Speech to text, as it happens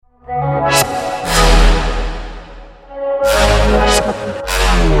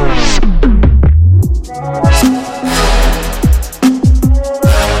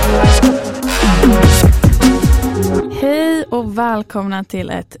välkomna till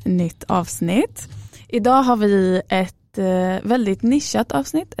ett nytt avsnitt. Idag har vi ett väldigt nischat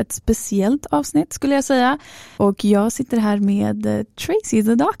avsnitt, ett speciellt avsnitt skulle jag säga. Och jag sitter här med Tracy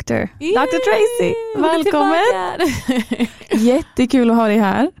the Doctor. Yay! Dr. Tracy, välkommen! Jättekul att ha dig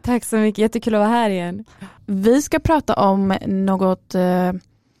här. Tack så mycket, jättekul att vara här igen. Vi ska prata om något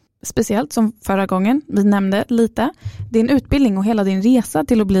speciellt som förra gången vi nämnde lite. Din utbildning och hela din resa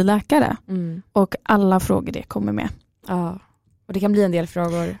till att bli läkare. Och alla frågor det kommer med. Ja, och det kan bli en del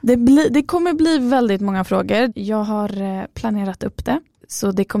frågor. Det kommer bli väldigt många frågor. Jag har planerat upp det.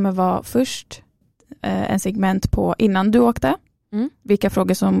 Så det kommer vara först en segment på innan du åkte. Vilka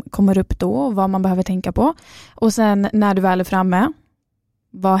frågor som kommer upp då och vad man behöver tänka på. Och sen när du väl är framme,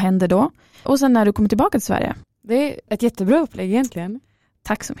 vad händer då? Och sen när du kommer tillbaka till Sverige. Det är ett jättebra upplägg egentligen.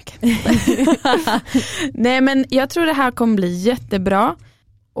 Tack så mycket. Nej, men jag tror det här kommer bli jättebra.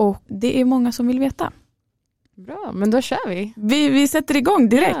 Och det är många som vill veta. Bra, men då kör vi. Vi sätter igång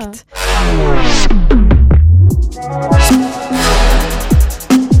direkt. Ja.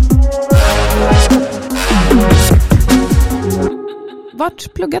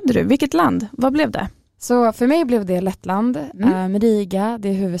 Vart pluggade du? Vilket land? Vad blev det? Så för mig blev det Lettland. Med Riga, det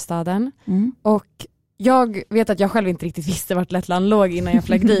är huvudstaden. Och jag vet att jag själv inte riktigt visste vart Lettland låg innan jag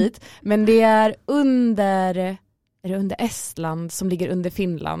flög dit. Men det är under Estland som ligger under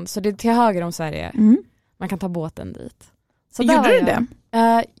Finland. Så det är till höger om Sverige. Man kan ta båten dit. Så gjorde du det?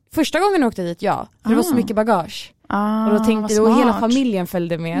 Första gången jag åkte dit, ja. För det var så mycket bagage. Och då tänkte jag, och hela familjen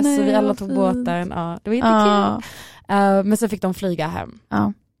följde med. Nej, så vi alla tog båten. Ja, det var jättekul. Men så fick de flyga hem.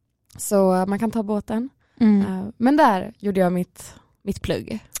 Så man kan ta båten. Men där gjorde jag mitt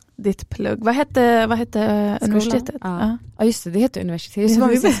plugg. Ditt plugg. Vad hette universitetet? Ja, just det heter universitet. Det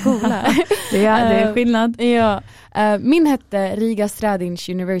är som en skola. Det är skillnad. Ja. Min hette Riga Stradins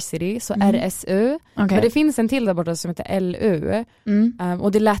University, så RSU. Men det finns en till där borta som heter LU.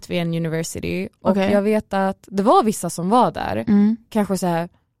 Och det är Latvian University. Och jag vet att det var vissa som var där. Kanske så här,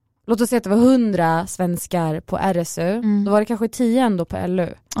 låt oss säga att det var 100 svenskar på RSU. Då var det kanske 10 ändå på LU.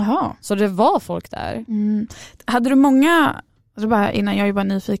 Aha. Så det var folk där. Hade du många... Alltså bara innan jag är bara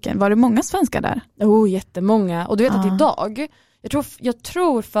nyfiken. Var det många svenskar där? Jättemånga. Och du vet att idag, jag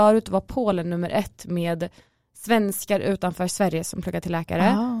tror förut var Polen nummer 1 med svenskar utanför Sverige som pluggar till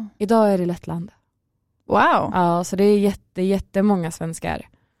läkare. Idag är det Lettland. Wow. Ja, så det är jättemånga svenskar.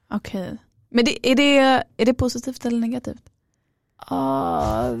 Okej. Men är det positivt eller negativt?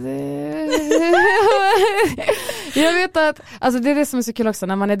 Jag vet att alltså det är det som är så kul också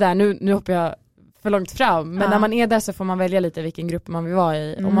när man är där. Nu hoppar jag för långt fram. Men när man är där så får man välja lite vilken grupp man vill vara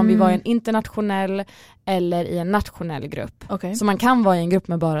i. Om man vill vara i en internationell eller i en nationell grupp. Så man kan vara i en grupp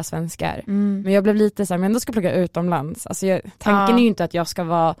med bara svenskar. Men jag blev lite så här, men ändå ska plugga utomlands. Alltså tanken är ju inte att jag ska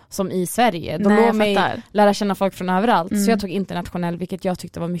vara som i Sverige. De låter mig lära känna folk från överallt. Så jag tog internationell, vilket jag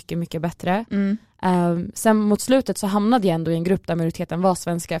tyckte var mycket, mycket bättre. Sen mot slutet så hamnade jag ändå i en grupp där majoriteten var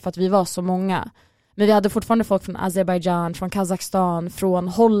svenskar. För att vi var så många. Men vi hade fortfarande folk från Azerbaijan, från Kazakstan, från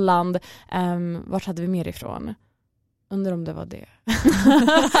Holland. Vart hade vi mer ifrån? Undrar om det var det.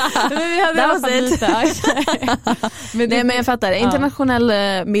 Men vi hade lite. Men jag fattar. Internationell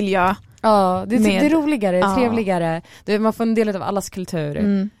miljö. Ja, det är roligare, trevligare. Man får en del av allas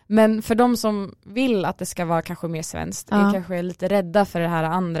kultur. Men för de som vill att det ska vara kanske mer svenskt, är kanske lite rädda för det här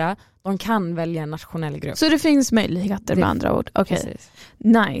andra, de kan välja en nationell grupp. Så det finns möjligheter med andra ord. Okej.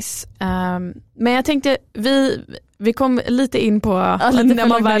 Nice. Men jag tänkte, vi kom lite in på när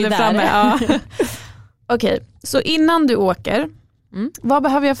man väl är framme. Okej, så innan du åker, vad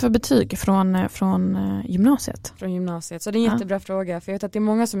behöver jag för betyg från gymnasiet? Från gymnasiet, så det är en jättebra fråga. För jag vet att det är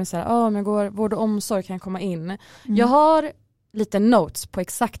många som är så här, om jag går vård och omsorg kan jag komma in. Jag har lite notes på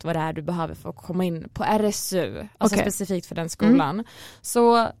exakt vad det är du behöver för att komma in på RSU. Alltså specifikt för den skolan.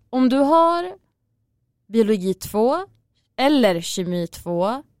 Så om du har biologi 2 eller kemi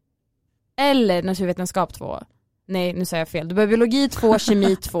 2 eller naturvetenskap 2. Nej, nu säger jag fel. Du behöver biologi 2,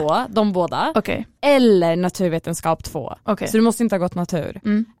 kemi 2, de båda. Eller naturvetenskap 2. Så du måste inte ha gått natur.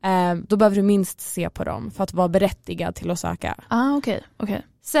 Då behöver du minst se på dem för att vara berättigad till att söka.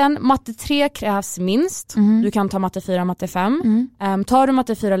 Sen matte 3 krävs minst. Du kan ta matte 4, matte 5. Tar du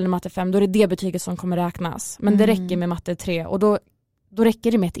matte 4 eller matte 5, då är det betyget som kommer räknas. Men det räcker med matte 3 och då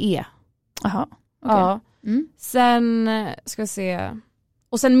räcker det med ett E. Sen ska vi se.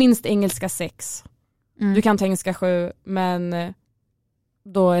 Och sen minst engelska 6. Du kan ta engelska 7, men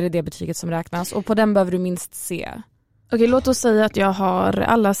då är det betyget som räknas. Och på den behöver du minst C. Låt oss säga att jag har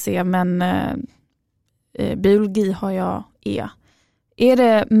alla C, men biologi har jag E. Är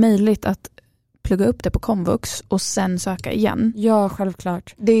det möjligt att plugga upp det på komvux och sen söka igen? Ja,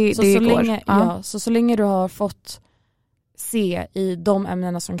 självklart. Det går. Så länge du har fått C i de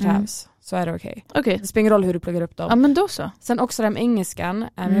ämnena som krävs så är det okej. Det spelar ingen roll hur du pluggar upp dem. Ja, men då så. Sen också det med engelskan.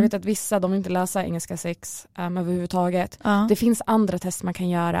 Jag vet att vissa de vill inte läsa engelska 6 överhuvudtaget. Det finns andra test man kan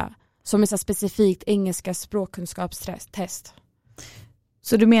göra som är så specifikt engelska språkkunskapstest.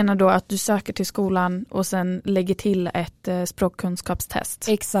 Så du menar då att du söker till skolan och sen lägger till ett språkkunskapstest?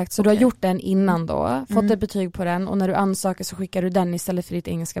 Exakt, så du har gjort den innan då, fått ett betyg på den och när du ansöker så skickar du den istället för ditt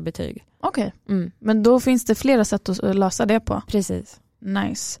engelska betyg. Okej, men då finns det flera sätt att lösa det på? Precis.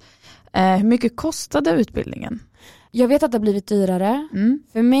 Nice. Hur mycket kostade utbildningen? Jag vet att det har blivit dyrare.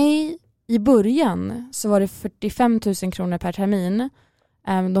 För mig i början så var det 45 000 kronor per termin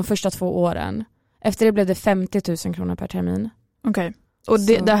de första 2 åren. Efter det blev det 50 000 kronor per termin. Okej. Och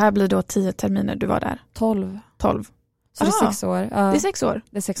det här blir då 10 terminer du var där? 12. Så det är 6 år. Det är 6 år?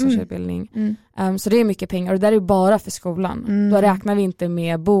 Det är 6 års utbildning. Så det är mycket pengar och det där är bara för skolan. Då räknar vi inte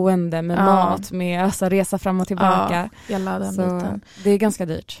med boende, med mat, med resa fram och tillbaka. Hela den så biten. Det är ganska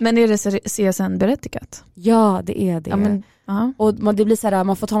dyrt. Men är det CSN-berättigat? Ja, det är det. Ja, men, och det blir så här,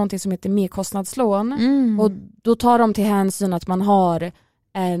 man får ta någonting som heter merkostnadslån. Och då tar de till hänsyn att man har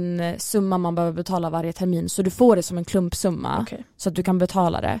en summa man behöver betala varje termin. Så du får det som en klumpsumma. Så att du kan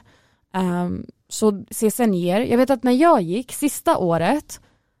betala det. Så CSN ger. Jag vet att när jag gick sista året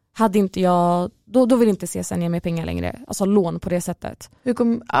hade inte jag, då vill inte CSN ge mig pengar längre. Alltså lån på det sättet.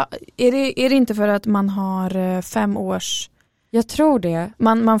 Är det inte för att man har 5 års... Jag tror det.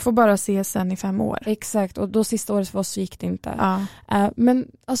 Man får bara CSN i 5 år. Exakt, och då sista året för oss gick det inte. Men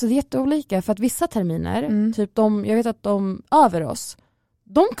alltså det är jätteolika för att vissa terminer, typ jag vet att de över oss,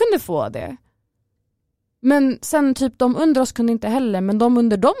 de kunde få det. Men sen typ de under oss kunde inte heller, men de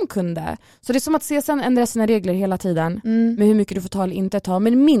under dem kunde. Så det är som att CSN ändrar sina regler hela tiden med hur mycket du får ta eller inte ta.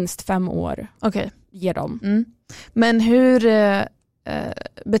 Men minst 5 år ger dem. Men hur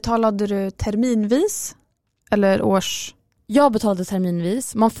betalade du terminvis eller års? Jag betalade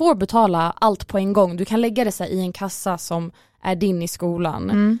terminvis. Man får betala allt på en gång. Du kan lägga det så i en kassa som är din i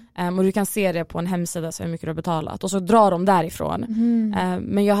skolan. Och du kan se det på en hemsida så hur mycket du har betalat. Och så drar de därifrån.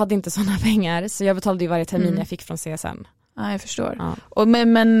 Men jag hade inte sådana pengar. Så jag betalade ju varje termin jag fick från CSN. Ja, jag förstår. Och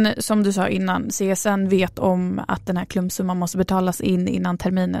men som du sa innan, CSN vet om att den här klumpsumman måste betalas innan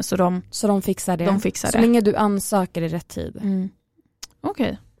terminen. Så de fixar det. Så länge du ansöker i rätt tid.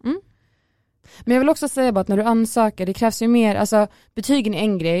 Okej. Men jag vill också säga bara att när du ansöker, det krävs ju mer, alltså betygen är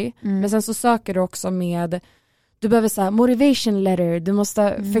en grej, men sen så söker du också med, du behöver så här motivation letter, du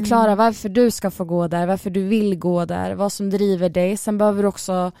måste förklara varför du ska få gå där, varför du vill gå där, vad som driver dig. Sen behöver du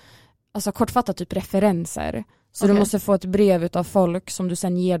också kortfatta typ referenser. Så du måste få ett brev utav folk som du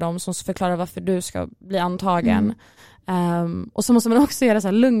sen ger dem som förklarar varför du ska bli antagen. Och så måste man också göra så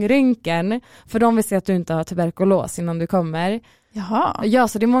här lungröntgen för de vill se att du inte har tuberkulos innan du kommer. Jaha. Ja,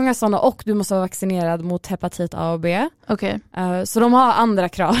 så det är många sådana och du måste vara vaccinerad mot hepatit A och B. Okej. Så de har andra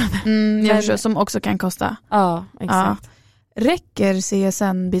krav. Jag förstår, som också kan kosta. Ja, exakt. Räcker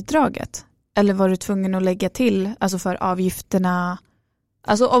CSN-bidraget? Eller var du tvungen att lägga till alltså för avgifterna?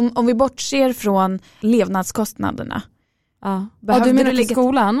 Alltså om vi bortser från levnadskostnaderna. Du menar till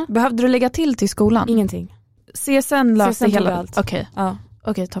skolan? Behövde du lägga till skolan? Ingenting. CSN löste hela allt.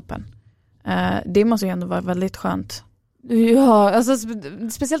 Okej, toppen. Det måste ju ändå vara väldigt skönt. Ja, alltså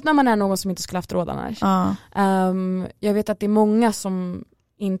speciellt när man är någon som inte skulle haft råd annars. Jag vet att det är många som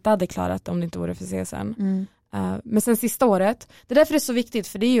inte hade klarat om det inte vore för CSN. Men sen sista året, det är därför det är så viktigt,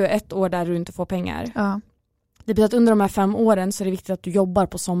 för det är ju 1 år där du inte får pengar. Det betyder att under de här 5 åren så är det viktigt att du jobbar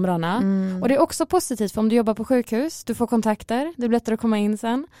på somrarna. Och det är också positivt, för om du jobbar på sjukhus, du får kontakter, det blir lättare att komma in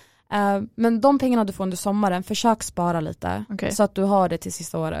sen. Men de pengarna du får under sommaren, försök spara lite så att du har det till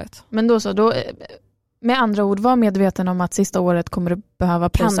sista året. Men då med andra ord, var medveten om att sista året kommer du behöva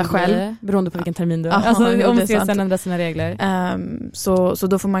pröjsa själv. Beroende på vilken termin du har. Alltså om CSN ändrar sina regler. Så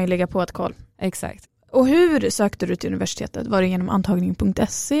då får man ju lägga på ett koll. Exakt. Och hur sökte du till universitetet? Var det genom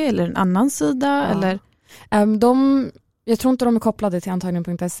antagning.se eller en annan sida? Eller? Jag tror inte de är kopplade till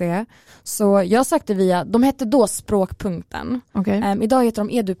antagning.se. Så jag sökte de hette då Språkpunkten. Idag heter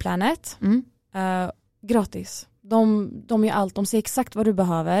de Eduplanet. Gratis. De gör allt, de säger exakt vad du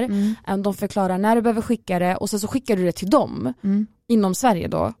behöver. De förklarar när du behöver skicka det och så skickar du det till dem inom Sverige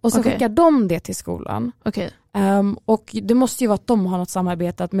då. Och så skickar de det till skolan. Och det måste ju vara att de har något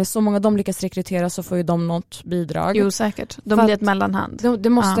samarbetat med så många de lyckas rekrytera, så får ju de något bidrag. Jo, säkert. De blir ett mellanhand. Det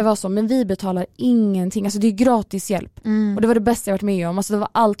måste vara så, men vi betalar ingenting. Alltså det är gratis hjälp. Och det var det bästa jag varit med om. Alltså det var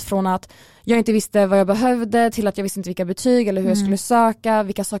allt från att jag inte visste vad jag behövde till att jag visste inte vilka betyg eller hur jag skulle söka,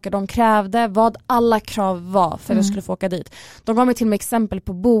 vilka saker de krävde, vad alla krav var för att jag skulle få åka dit. De gav mig till och med exempel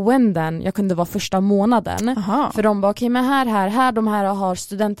på boenden jag kunde vara första månaden. Aha. För de bara okej, men här, de här har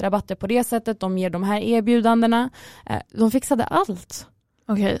studentrabatter på det sättet, de ger de här erbjudandena. De fixade allt.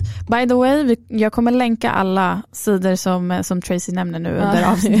 Okej. By the way, jag kommer länka alla sidor som Tracy nämner nu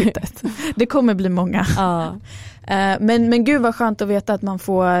under avsnittet. Det kommer bli många. Men gud vad skönt att veta att man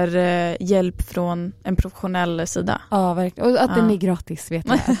får hjälp från en professionell sida. Ja, verkligen. Och att den är gratis, vet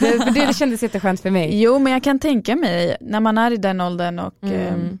jag. Det kändes jätteskönt för mig. Jo, men jag kan tänka mig när man är i den åldern och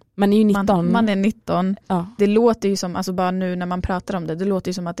man är ju 19. Man är 19. Ja. Det låter ju som, alltså bara nu när man pratar om det låter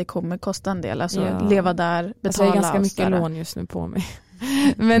ju som att det kommer kosta en del. Alltså leva där, betala. Alltså jag är ganska mycket lån just nu på mig.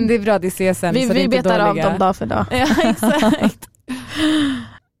 Men det är bra, det ses sen. Vi betar av dem dag för dag. Ja, exakt.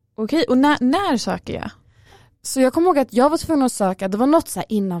 Okej, och när söker jag? Så jag kommer ihåg att jag var tvungen att söka, det var något så här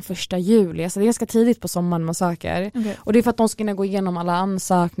innan 1 juli, alltså det är ganska tidigt på sommaren man söker. Okay. Och det är för att de ska kunna gå igenom alla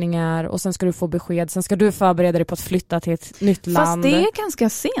ansökningar och sen ska du få besked, sen ska du förbereda dig på att flytta till ett nytt land. Fast det är ganska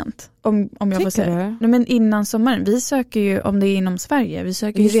sent, om jag får säga. Nej, men innan sommaren, vi söker ju, om det är inom Sverige, vi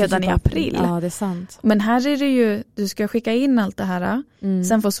söker ju redan i april. Ja, det är sant. Men här är det ju, du ska skicka in allt det här,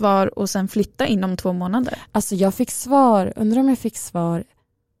 sen få svar och sen flytta inom 2 månader. Alltså jag fick svar, undrar om jag fick svar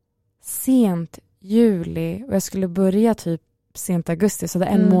sent juli och jag skulle börja typ sent augusti, så det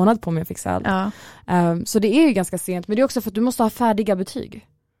är 1 månad på mig att fixa allt. Ja. Så det är ju ganska sent, men det är också för att du måste ha färdiga betyg.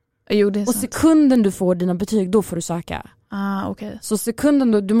 Jo, det är och sant. Sekunden du får dina betyg, då får du söka. Okay. Så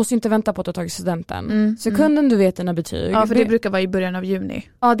sekunden du måste inte vänta på att du har tagit studenten. Sekunden du vet dina betyg. Ja, för det brukar vara i början av juni.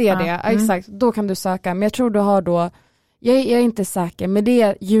 Ja, det är det. Exakt. Då kan du söka. Men jag tror du har då, jag är inte säker, men det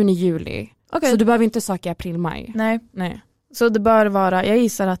är juni-juli. Okay. Så du behöver inte söka i april-maj. Nej. Så det bör vara, jag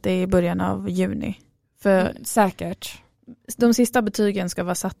gissar att det är i början av juni. För säkert. De sista betygen ska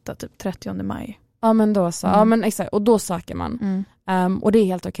vara satta typ 30 maj. Ja, men då så. Ja, men exakt. Och då söker man. Och det är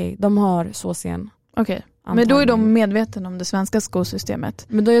helt okej. De har så sen. Okej. Men då är de medvetna om det svenska skolsystemet.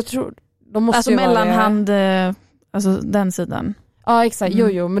 Men då jag tror de måste alltså mellanhand, alltså den sidan. Ja, exakt.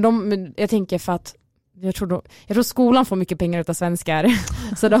 Jo, men jag tänker för att jag tror skolan får mycket pengar utav svenskar.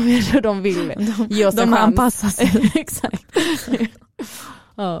 Så de vill ge oss en chans. Anpassar sig. Exakt.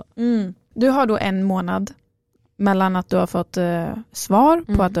 Ja. Du har då 1 månad mellan att du har fått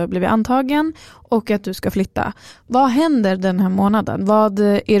svar på att du har blivit antagen och att du ska flytta. Vad händer den här månaden? Vad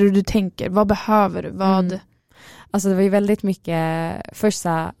är det du tänker? Vad behöver du? Alltså det var ju väldigt mycket först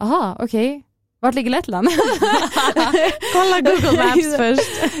så okej. Vart ligger Lettland? Kolla Google Maps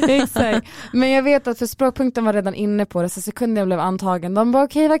först. Exakt. Men jag vet att för språkpunkten var redan inne på det, så sekunden jag blev antagen. De bara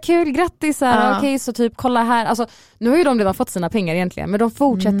okej, vad kul, grattis. Okej, så typ kolla här. Alltså, nu har ju de redan fått sina pengar egentligen, men de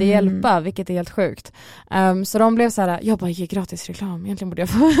fortsätter hjälpa, vilket är helt sjukt. Så de blev så här, jag bara ge gratis reklam. Egentligen borde jag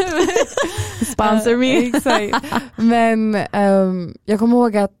få sponsor me. Exakt. Men jag kommer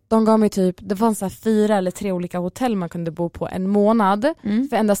ihåg att de gav mig typ, det fanns så här 4 eller 3 olika hotell man kunde bo på 1 månad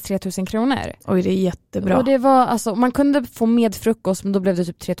för endast 3 000 kronor. Oj, det är jättebra. Och det var, alltså, man kunde få med frukost, men då blev det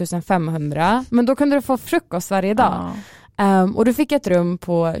typ 3 500. Men då kunde du få frukost varje dag. Och du fick ett rum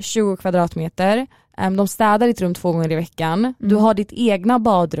på 20 kvadratmeter. De städar ditt rum 2 gånger i veckan. Du har ditt egna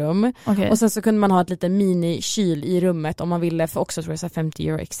badrum. Okay. Och sen så kunde man ha ett litet mini-kyl i rummet om man ville, för också tror jag 50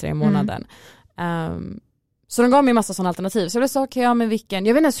 euro extra i månaden. Så de gav mig en massa sådana alternativ. Så jag sa okej, men vilken?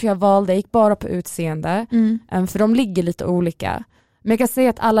 Jag vet inte ens hur jag valde. Jag gick bara på utseende. För de ligger lite olika. Men jag kan säga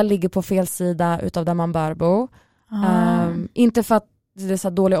att alla ligger på fel sida utav där man bör bo. Inte för att det är så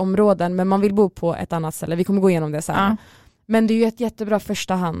dåliga områden, men man vill bo på ett annat ställe. Vi kommer gå igenom det sen. Men det är ju ett jättebra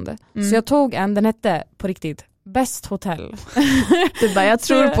första hand. Så jag tog den hette på riktigt Bäst hotell. Du bara, jag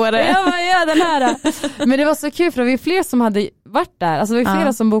tror på det. Jag bara, ja, den här. Men det var så kul för det var fler som hade varit där. Alltså det var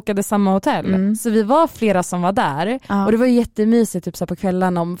flera som bokade samma hotell. Så vi var flera som var där. Och det var jättemysigt typ så på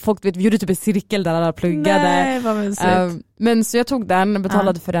kvällarna. Om folk vi gjorde typ en cirkel där alla pluggade. Nej, vad mysigt. Men så jag tog den,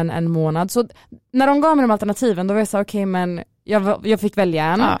 betalade för den 1 månad. Så när de gav mig de alternativen, då var jag så okej, men jag fick välja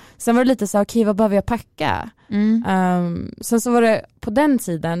en. Sen var det lite så okej, vad behöver jag packa? Sen så var det på den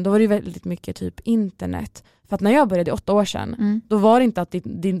tiden, då var det väldigt mycket typ internet. För att när jag började 8 år sedan, då var det inte att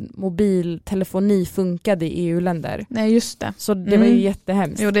din mobiltelefoni funkade i EU-länder. Nej, just det. Så det var ju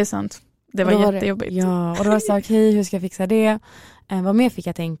jättehemskt. Jo, det är sant. Det var jättejobbigt. Ja, och då var jag så okej, hur ska jag fixa det? Vad mer fick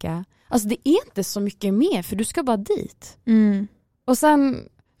jag tänka? Alltså det är inte så mycket mer, för du ska bara dit. Och sen...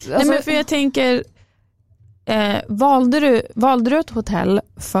 Alltså, nej, men för jag tänker... valde du ett hotell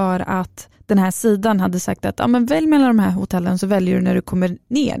för att den här sidan hade sagt att men välj mellan de här hotellen, så väljer du när du kommer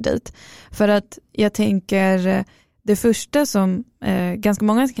ner dit. För att jag tänker det första som ganska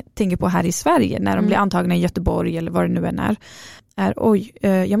många tänker på här i Sverige när de blir antagna i Göteborg eller vad det nu än är,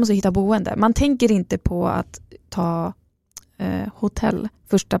 är jag måste hitta boende. Man tänker inte på att ta hotell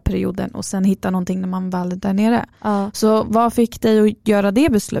första perioden och sen hitta någonting när man väl är där nere. Så vad fick dig att göra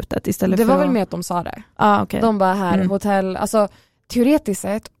det beslutet istället för det var väl med att de sa det. Okay. De bara här, hotell, alltså teoretiskt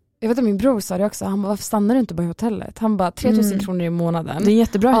sett, jag vet att min bror sa det också, han bara, varför stannar du inte bara i hotellet? Han bara, 3000 kronor i månaden. Det är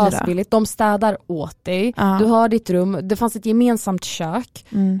jättebra hyra. De städar åt dig, du har ditt rum, det fanns ett gemensamt kök.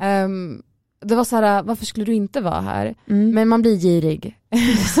 Det var så här, varför skulle du inte vara här? Men man blir girig.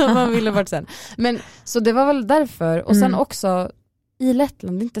 Så man ville vara sen. Men så det var väl därför. Och sen också i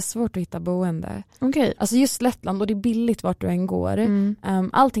Lettland, det är inte svårt att hitta boende. Okay. Alltså just Lettland, och det är billigt vart du än går.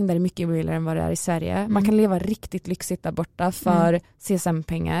 Allting där är mycket billigare än vad det är i Sverige. Man kan leva riktigt lyxigt där borta för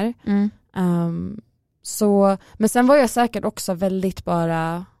CSN-pengar. Men sen var jag säkert också väldigt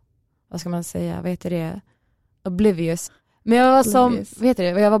bara, vad ska man säga, vad heter det? Oblivious. Men jag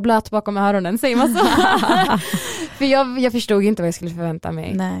var jag var blöt bakom öronen, säger man så. För jag förstod inte vad jag skulle förvänta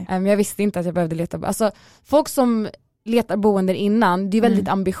mig. Jag visste inte att jag behövde leta. Alltså, folk som letar boenden innan, det är väldigt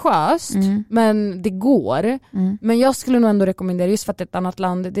ambitiöst, men det går. Men jag skulle nog ändå rekommendera, just för att det är ett annat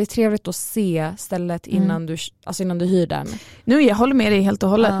land, det är trevligt att se stället innan du hyr den. Jag håller med dig helt och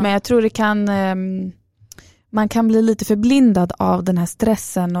hållet, men jag tror det kan man kan bli lite förblindad av den här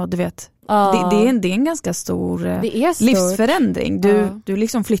stressen, och du vet, det är en ganska stor livsförändring. Du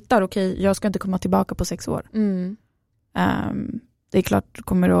liksom flyttar, okej, jag ska inte komma tillbaka på 6 år. Det är klart du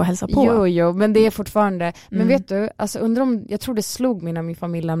kommer att hälsa på. Jo, men det är fortfarande. Men vet du, alltså jag tror det slog mig när min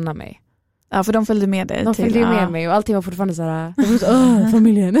familj lämnade mig. Ja, för de följde med dig. De följde med mig och allting var fortfarande så här,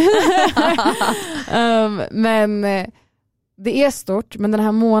 familjen. Men det är stort, men den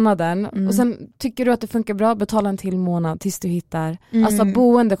här månaden, och sen tycker du att det funkar bra, betala en till månad tills du hittar. Alltså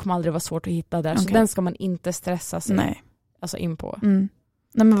boende kommer aldrig vara svårt att hitta där, så den ska man inte stressa sig alltså in på.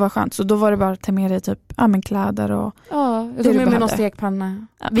 Nej, men vad skönt. Så då var det bara att ta med dig typ kläder och jag tog med någon stekpanna.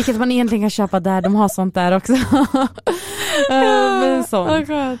 Vilket man egentligen kan köpa där, de har sånt där också. Men sånt.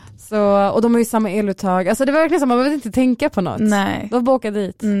 Så, och de har ju samma eluttag. Alltså det var verkligen så, man behöver inte tänka på något. Nej. Då får åka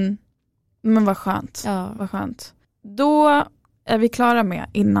dit. Men vad skönt. Vad skönt. Då är vi klara med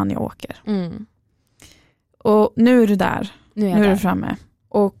innan jag åker. Och nu är du där. Nu är du framme.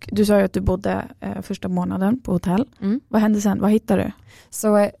 Och du sa ju att du bodde första månaden på hotell. Vad hände sen? Vad hittade du?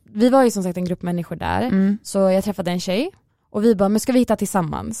 Så vi var ju som sagt en grupp människor där. Så jag träffade en tjej. Och vi bara, men ska vi hitta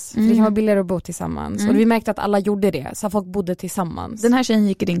tillsammans? För det kan vara billigare att bo tillsammans. Och vi märkte att alla gjorde det. Så folk bodde tillsammans. Den här tjejen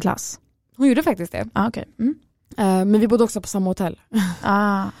gick i din klass? Hon gjorde faktiskt det. Okay. Men vi bodde också på samma hotell.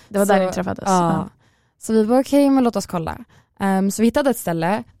 Det var där vi träffades. Så vi var okej, men låt oss kolla. Så vi hittade ett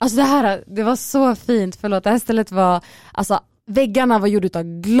ställe. Alltså det var så fint. Förlåt, det här stället var... Alltså, väggarna var gjorda av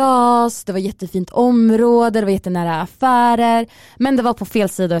glas. Det var jättefint område. Det var jättenära affärer. Men det var på fel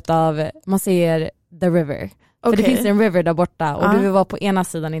sida av... Man ser the river. För det finns en river där borta. Och du var på ena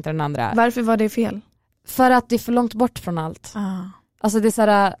sidan, inte den andra. Varför var det fel? För att det är för långt bort från allt. Alltså det är så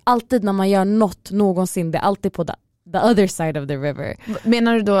här, alltid när man gör något någonsin, det är alltid på the other side of the river.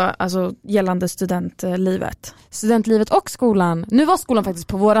 Menar du då alltså gällande studentlivet? Studentlivet och skolan. Nu var skolan faktiskt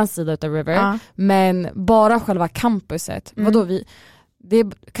på våran sida av the river. Men bara själva campuset. Vadå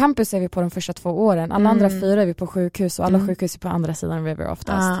campus är vi på de första 2 åren. Alla andra 4 är vi på sjukhus. Och alla sjukhus är på andra sidan river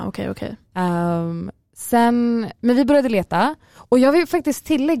oftast. Okej. Men vi började leta. Och jag vill faktiskt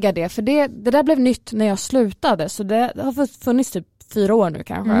tillägga det. För det där blev nytt när jag slutade. Så det har funnits typ 4 år nu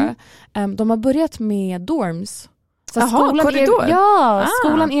kanske. De har börjat med dorms. Så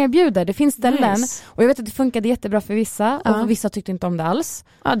skolan erbjuder. Det finns ställen. Och jag vet att det funkade jättebra för vissa. Och vissa tyckte inte om det alls.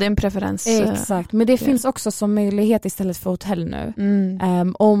 Ja, det är en preferens. Exakt. Men det finns också som möjlighet istället för hotell nu.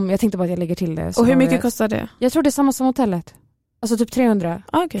 Jag tänkte bara att jag lägger till det. Och hur mycket kostar det? Jag tror det är samma som hotellet. Alltså typ 300.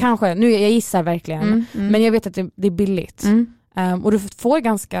 Kanske. Nu jag gissar verkligen. Men jag vet att det är billigt. Och du får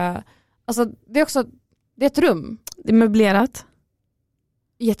ganska... Alltså det är också... Det är ett rum. Det är möblerat.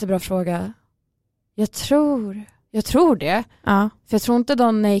 Jättebra fråga. Jag tror det. För jag tror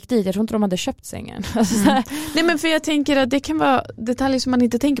inte när jag gick dit, jag tror inte de hade köpt sängen. Nej, men för jag tänker att det kan vara detaljer som man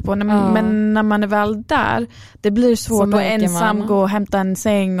inte tänker på. Men när man är väl där, det blir svårt att ensam gå och hämta en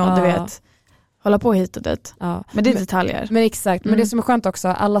säng och du vet... Hålla på hit och dit. Men det är detaljer. Men exakt. Men det som är skönt också,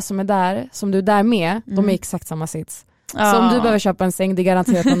 alla som är där, som du är där med, de är exakt samma sits. Så om du behöver köpa en säng, det är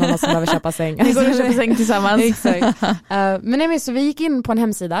garanterat någon annan som behöver köpa säng. Vi går och köper säng tillsammans. Exakt. Men så vi gick in på en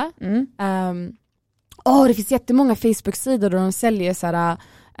hemsida. Det finns jättemånga Facebook-sidor där de säljer såhär,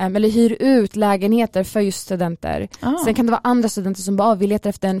 eller hyr ut lägenheter för just studenter. Sen kan det vara andra studenter som bara, vi letar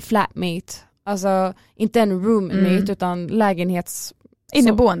efter en flatmate. Alltså inte en roommate utan lägenhets...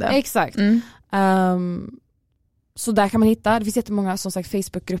 Inneboende. Exakt. Så där kan man hitta, det finns jättemånga som sagt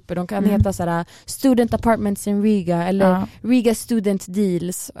Facebookgrupper, de kan heta såhär Student Apartments in Riga eller Riga Student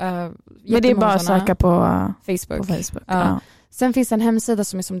Deals. Men det är bara att söka på Facebook. Ja. Sen finns en hemsida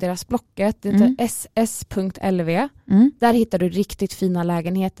som är som deras Blocket, det heter ss.lv. Där hittar du riktigt fina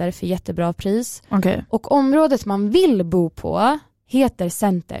lägenheter för jättebra pris. Okay. Och området man vill bo på heter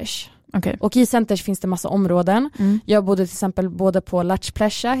Centers. Okay. Och i Centers finns det massa områden. Jag bodde till exempel både på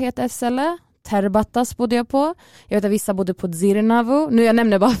Lachplesha heter ett ställe. Terbatas bodde jag på. Jag vet att vissa bodde på Zirnavo. Nu jag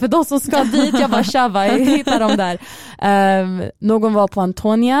nämner bara för de som ska dit. Jag bara tjava, jag hittar dem där. Någon var på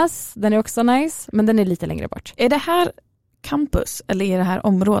Antonias. Den är också nice. Men den är lite längre bort. Är det här campus eller är det här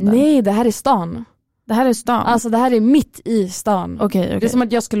områden? Nej, det här är stan. Det här är stan? Alltså det här är mitt i stan. Okay. Det är som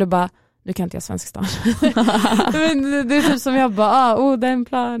att jag skulle bara, nu kan inte jag svensk stan. Men det är typ som jag bara, det är en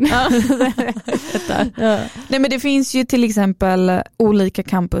plan. Nej men det finns ju till exempel olika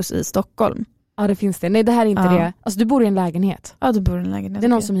campus i Stockholm. Ja det finns det. Nej det här är inte det. Alltså du bor i en lägenhet. Ja du bor i en lägenhet. Det är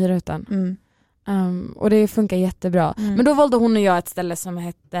någon som hyr ut den. Och det funkar jättebra. Men då valde hon och jag ett ställe som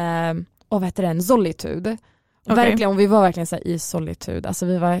hette, vad heter den? Solitude. Okay. Verkligen, och vi var verkligen så här i solitude. Alltså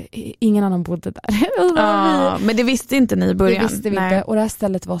ingen annan bodde där. Men det visste inte ni i början. Det visste vi inte. Och det här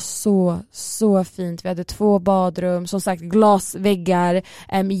stället var så fint. Vi hade 2 badrum, som sagt glasväggar,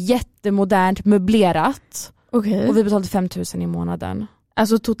 jättemodernt, möblerat. Okay. Och vi betalade 5 000 i månaden.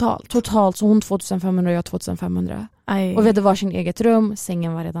 Alltså totalt? Totalt, så hon 2500 och jag 2500. Aj. Och vi hade varsin eget rum,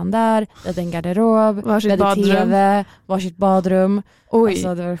 sängen var redan där, vi hade en garderob, varsitt vi hade TV, varsitt badrum. Oj,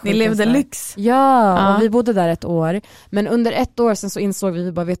 alltså, det var ni levde lyx. Ja, och vi bodde där 1 år. Men under 1 år sen så insåg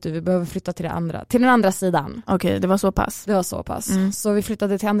vi bara, vi behöver flytta till den andra sidan. Okej, det var så pass? Det var så pass. Så vi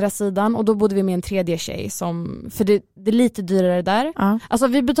flyttade till andra sidan och då bodde vi med en tredje tjej för det är lite dyrare där. Alltså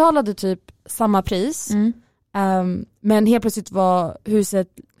vi betalade typ samma pris. Men helt plötsligt var huset,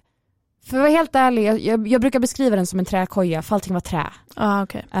 för att vara helt ärlig, jag brukar beskriva den som en träkoja för allting var trä.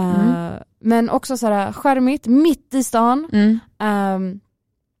 Okay. Men också såhär skärmigt, mitt i stan.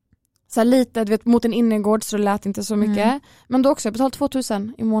 Såhär lite, du vet, mot en innergård så det lät inte så mycket. Men då också, jag betalade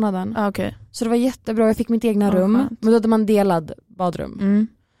 2000 i månaden. Okay. Så det var jättebra, jag fick mitt egna rum. Skönt. Men då hade man delad badrum.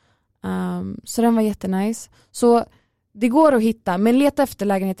 Så den var jättenice. Så det går att hitta, men leta efter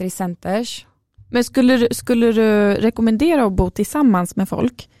lägenheter i Centers. Men skulle du rekommendera att bo tillsammans med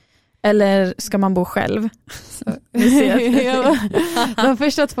folk? Eller ska man bo själv? De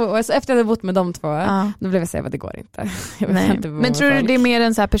första 2 år, så efter jag hade bott med de 2, då blev jag säga att det går inte. Men tror du det är mer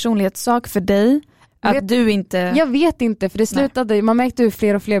en så här personlighetssak för dig? Att du inte... Jag vet inte, för det slutade, man märkte hur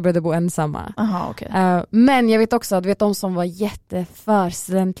fler och fler började bo ensamma. Okay. Men jag vet också att de som var jätteför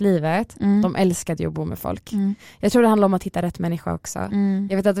studentlivet, de älskade ju att bo med folk. Jag tror det handlar om att hitta rätt människa också.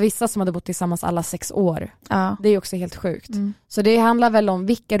 Jag vet att vissa som hade bott tillsammans alla 6 år, det är också helt sjukt. Så det handlar väl om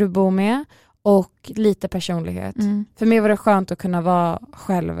vilka du bor med och lite personlighet. För mig var det skönt att kunna vara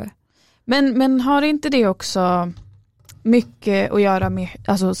själv. Men har inte det också mycket att göra med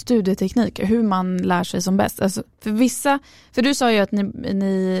alltså studieteknik, hur man lär sig som bäst? Alltså, för du sa ju att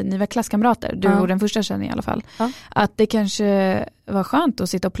ni var klasskamrater, du och den första tjejen i alla fall. Att det kanske var skönt att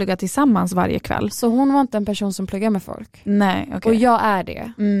sitta och plugga tillsammans varje kväll. Så hon var inte en person som pluggar med folk? Nej, okay. Och jag är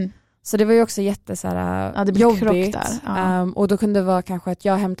det. Så det var ju också jätte det blir jobbigt där. Och då kunde det vara kanske att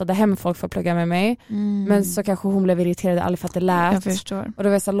jag hämtade hem folk för att plugga med mig. Men så kanske hon blev irriterad aldrig för att det lät. Jag förstår. Och då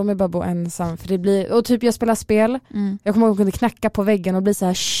var jag såhär, låt mig bara bo ensam. För det blir, och typ jag spelar spel. Jag kommer ihåg att jag kunde knacka på väggen och bli så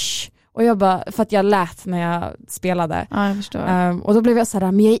här shh. Och jag bara, för att jag lät när jag spelade. Ja, jag förstår. Och då blev jag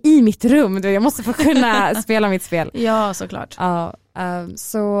såhär, men jag är i mitt rum. Jag måste få kunna spela mitt spel. Ja, såklart.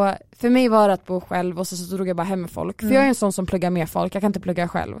 Så för mig var det att bo själv och så drog jag bara hem med folk. För jag är en sån som pluggar med folk, jag kan inte plugga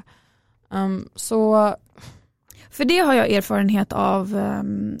själv. Så för det har jag erfarenhet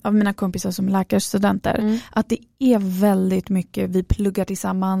av mina kompisar som läkarstudenter, att det är väldigt mycket, vi pluggar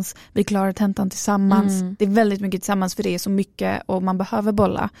tillsammans, vi klarar tentan tillsammans, det är väldigt mycket tillsammans för det är så mycket och man behöver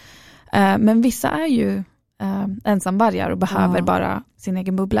bolla. Men vissa är ju ensamvargar och behöver bara sin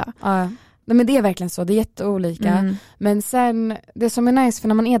egen bubbla. Nej, men det är verkligen så, det är jätteolika. Men sen, det som är nice för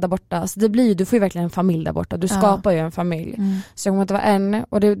när man är där borta, så du får ju verkligen en familj där borta, du skapar ju en familj. Så jag kommer att det var en,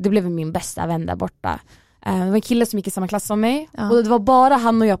 och det blev min bästa vän där borta. Det var en kille som gick i samma klass som mig, och det var bara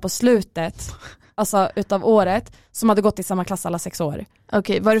han och jag på slutet, alltså utav året, som hade gått i samma klass alla 6 år.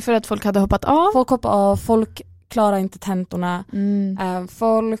 Okej, var det för att folk hade hoppat av? Folk hoppade av, folk klarar inte tentorna.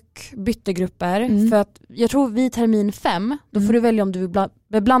 Folk bytte grupper. För att jag tror vid termin 5 då får du välja om du vill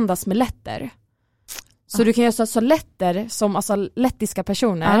beblandas med letter. Så du kan göra så letter som alltså lettiska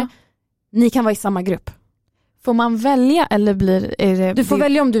personer. Ni kan vara i samma grupp. Får man välja eller är det... Du får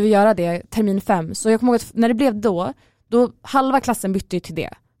välja om du vill göra det termin 5. Så jag kommer ihåg att när det blev då halva klassen bytte ju till det.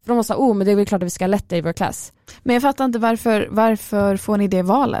 För de sa, men det är väl klart att vi ska ha lättare i vår klass. Men jag fattar inte varför får ni det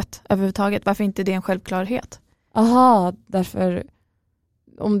valet överhuvudtaget? Varför inte det är en självklarhet? Aha, därför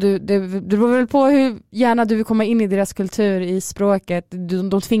om det beror väl på hur gärna du vill komma in i deras kultur, i språket.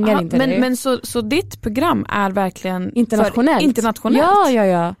 De tvingar inte dig. Men så ditt program är verkligen internationellt?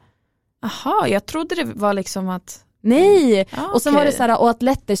 Ja. Aha, jag trodde det var liksom att... Nej, och sen var det så här, och att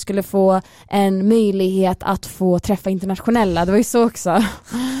lättare skulle få en möjlighet att få träffa internationella. Det var ju så också.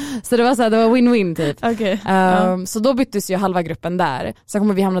 Så det var så här, det var win-win typ. Okay. Så då byttes ju halva gruppen där. Sen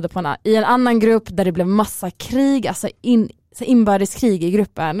kommer vi hamnade på i en annan grupp där det blev massa krig, alltså inbördeskrig i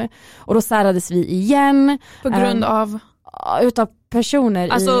gruppen. Och då särades vi igen. På grund av? Utav personer.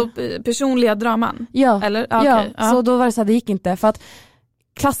 Alltså personliga draman? Ja, eller? Så då var det så här, det gick inte. För att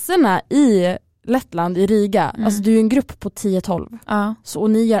klasserna i Lettland, i Riga, alltså du är en grupp på 10-12. Så, och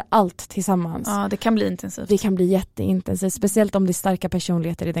ni gör allt tillsammans. Ja, det kan bli intensivt. Det kan bli jätteintensivt, speciellt om det är starka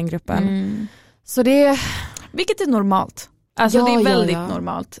personligheter i den gruppen. Så det... Vilket är normalt. Alltså det är väldigt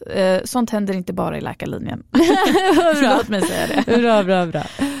normalt. Sånt händer inte bara i läkarlinjen. Låt mig säga det. Bra.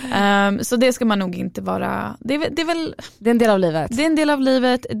 Så det ska man nog inte vara... Det är väl... Det är en del av livet. Det är en del av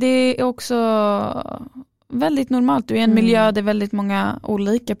livet. Det är också... väldigt normalt. Du är i en miljö där väldigt många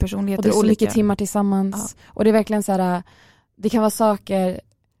olika personligheter. Och det är så mycket timmar tillsammans. Ja. Och det är verkligen så här, det kan vara saker,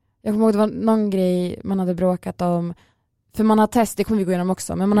 jag kommer ihåg det var någon grej man hade bråkat om, för man har test, det kommer vi gå igenom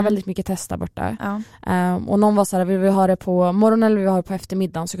också, men man har väldigt mycket test där borta. Ja. Och någon var så här, vill vi ha det på morgonen eller vill vi ha det på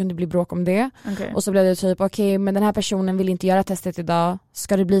eftermiddagen, så kunde det bli bråk om det. Okay. Och så blev det typ, okej, men den här personen vill inte göra testet idag.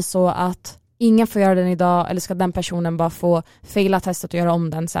 Ska det bli så att ingen får göra den idag, eller ska den personen bara få faila testet och göra om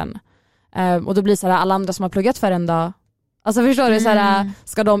den sen? Och då blir så här, alla andra som har pluggat för en dag, alltså förstår du, så här,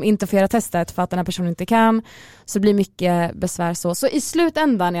 ska de inte få göra testet för att den här personen inte kan, så det blir mycket besvär så i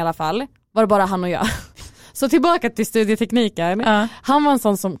slutändan i alla fall var det bara han och jag. Så tillbaka till studietekniken, han var en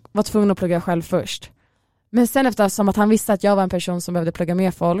sån som var tvungen att plugga själv först, men sen eftersom att han visste att jag var en person som behövde plugga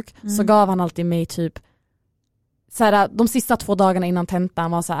med folk, så gav han alltid mig typ så här, de sista 2 dagarna innan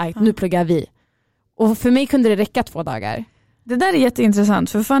tentan var så här, nu pluggar vi, och för mig kunde det räcka 2 dagar. Det där är jätteintressant,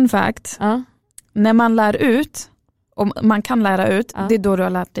 för fun fact, när man lär ut, och man kan lära ut, det är då du har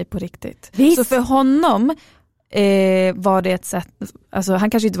lärt dig på riktigt. Visst. Så för honom var det ett sätt, alltså han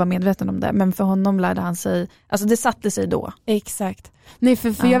kanske inte var medveten om det, men för honom lärde han sig, alltså det satte sig då. Exakt. Nej,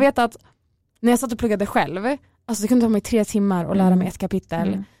 för jag vet att när jag satt och pluggade själv, alltså det kunde ta mig 3 timmar att lära mig ett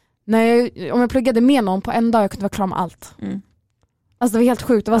kapitel. Om jag pluggade med någon på en dag, jag kunde vara klar med allt. Alltså det var helt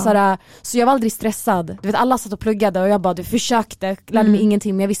sjukt, det var så jag var aldrig stressad. Du vet, alla satt och pluggade och jag bara, du försökte, lärde mig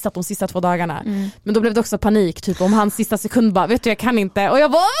ingenting, men jag visste att de sista 2 dagarna. Men då blev det också panik, typ om hans sista sekund bara, vet du, jag kan inte. Och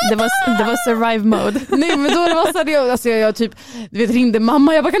jag bara, det var survive mode. Nej, men då var så här, alltså jag typ, du vet, ringde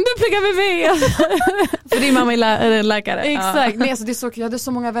mamma, jag bara, kan du plugga med mig? För din mamma är läkare. Exakt, nej, alltså det är så, jag hade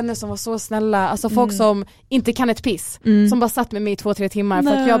så många vänner som var så snälla, alltså folk som inte kan ett piss, som bara satt med mig i 2-3 timmar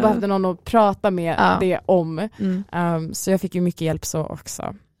för att jag behövde någon att prata med det om. Så jag fick ju mycket hjälp så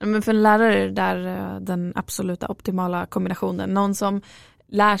också. Men för en lärare är det där den absoluta optimala kombinationen. Någon som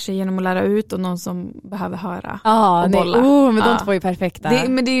lär sig genom att lära ut och någon som behöver höra och bolla. Men de två är perfekta.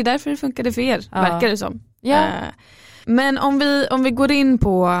 Men det är ju därför det funkade för er, verkar det som. Men om vi går in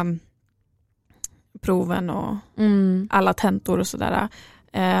på proven och alla tentor och sådär.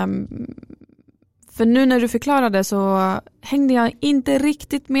 För nu när du förklarade så hängde jag inte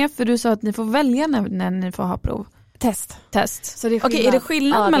riktigt med, för du sa att ni får välja när ni får ha prov. Test. Okej, är det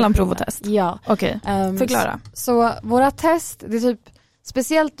skillnad mellan prov och test? Ja. Okej, förklara. Så våra test, det är typ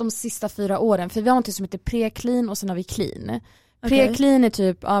speciellt de sista 4 åren, för vi har något som heter pre-clean och sen har vi clean. Pre-clean är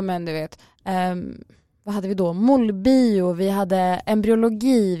typ, men du vet, vad hade vi då? Mollbio, vi hade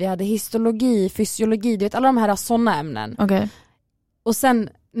embryologi, vi hade histologi, fysiologi, du vet, alla de här sådana ämnen. Okay. Och sen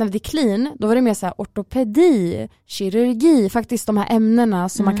när det är clean, då var det mer så här ortopedi, kirurgi, faktiskt de här ämnena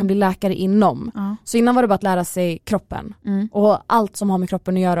som man kan bli läkare inom. Så innan var det bara att lära sig kroppen och allt som har med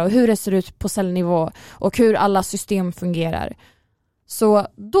kroppen att göra och hur det ser ut på cellnivå och hur alla system fungerar. Så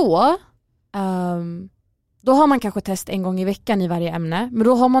då har man kanske test en gång i veckan i varje ämne, men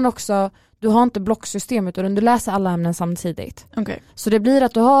då har man också, du har inte blocksystemet utan du läser alla ämnen samtidigt. Okay. Så det blir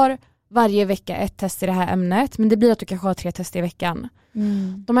att du har varje vecka ett test i det här ämnet, men det blir att du kanske har 3 test i veckan.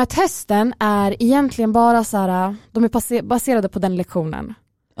 De här testen är egentligen bara så här, de är baserade på den lektionen.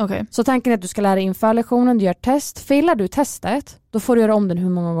 Okay. Så tanken är att du ska lära inför lektionen, du gör test. Failar du testet, då får du göra om den hur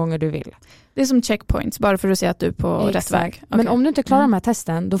många gånger du vill. Det är som checkpoints, bara för att se att du är på rätt väg. Okay. Men om du inte klarar de här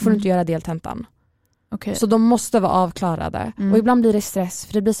testen, då får du inte göra deltentan. Okay. Så de måste vara avklarade. Och ibland blir det stress.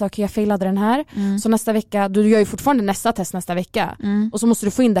 För det blir så, okej, jag failade den här. Så nästa vecka, du gör ju fortfarande nästa test nästa vecka. Och så måste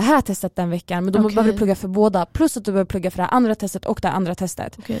du få in det här testet den veckan. Men då behöver du plugga för båda. Plus att du behöver plugga för det andra testet och det andra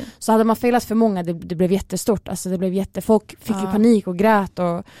testet. Okay. Så hade man failat för många, det blev jättestort. Alltså det blev folk fick ju panik och grät.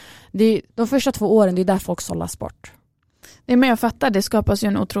 Och de första 2 åren, det är där folk sållas bort. Nej, men jag fattar, det skapas ju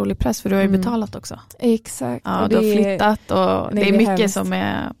en otrolig press för du har ju betalat också. Exakt. Ja, du har flyttat och det är mycket hemskt som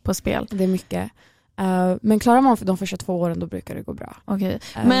är på spel. Det är mycket. Men klarar man för de första 2 åren, då brukar det gå bra. Okay.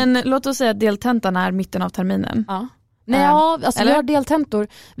 Men låt oss säga att deltentan är mitten av terminen. Ja. Nej, alltså vi har deltentor.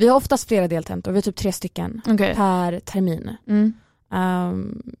 Vi har oftast flera deltentor. Vi har typ 3 stycken per termin.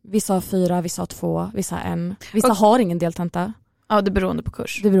 Vissa har 4, vissa har 2, vissa har 1. Vissa har ingen deltenta. Ja, det är beroende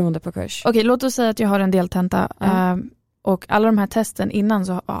på kurs. Okej, låt oss säga att jag har en deltenta. Och alla de här testen innan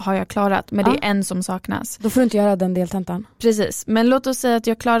så har jag klarat. Men det är en som saknas. Då får du inte göra den deltentan. Precis. Men låt oss säga att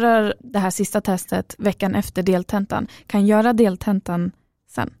jag klarar det här sista testet veckan efter deltentan. Kan göra deltentan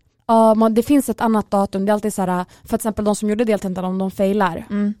sen? Ja, det finns ett annat datum. Det är alltid så här, för exempel de som gjorde deltentan, om de failar,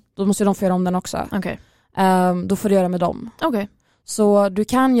 då måste de få göra om den också. Okay. Då får du göra med dem. Okay. Så du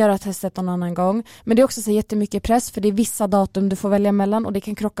kan göra testet någon annan gång. Men det är också så jättemycket press, för det är vissa datum du får välja mellan och det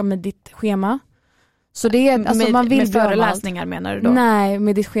kan krocka med ditt schema. Så det är, alltså, man vill med föreläsningar menar du då? Nej,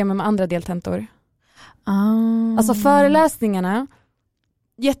 med ditt schema med andra deltentor. Alltså föreläsningarna,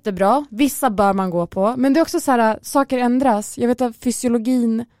 jättebra. Vissa bör man gå på. Men det är också så här, saker ändras. Jag vet att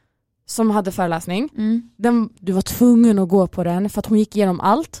fysiologin som hade föreläsning, du var tvungen att gå på den för att hon gick igenom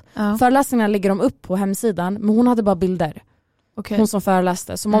allt. Föreläsningarna ligger de upp på hemsidan, men hon hade bara bilder. Okay. Hon som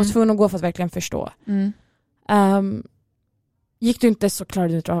föreläste. Så man var tvungen att gå för att verkligen förstå. Gick du inte så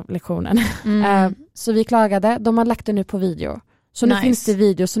klarade du inte av lektionen. Så vi klagade. De har lagt det nu på video. Så nu finns det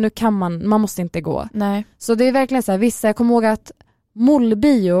video. Så nu kan man måste inte gå. Nej. Så det är verkligen så här. Vissa, jag kommer ihåg att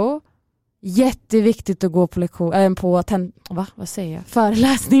mollbio, jätteviktigt att gå på lektion,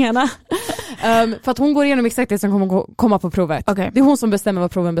 föreläsningarna. För att hon går igenom exakt det som kommer komma på provet. Okay. Det är hon som bestämmer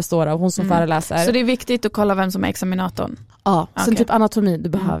vad proven består av. Hon som föreläser. Så det är viktigt att kolla vem som är examinatorn? Ja, sen typ anatomi, du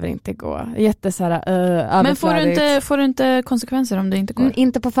behöver inte gå. Men får du inte konsekvenser om du inte går?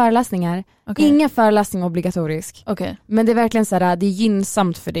 Inte på föreläsningar. Okay. Ingen föreläsning är obligatorisk. Okay. Men det är verkligen så här, det är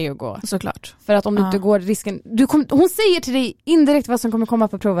gynnsamt för dig att gå. Såklart. För att om du inte går risken... hon säger till dig indirekt vad som kommer komma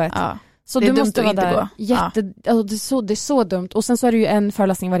på provet. Ja. Så det är du måste dumt att inte gå. Alltså, det är så dumt. Och sen så är det ju en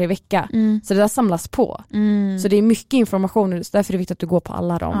föreläsning varje vecka. Så det där samlas på. Så det är mycket information. Så därför är det viktigt att du går på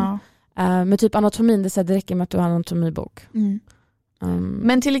alla dem. Men typ anatomin, det räcker med att du har en anatomibok.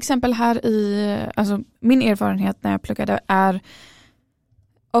 Men till exempel här alltså min erfarenhet när jag pluggade är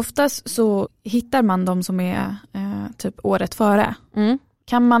oftast så hittar man dem som är typ året före.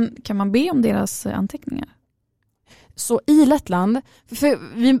 Kan man be om deras anteckningar? Så i Lettland,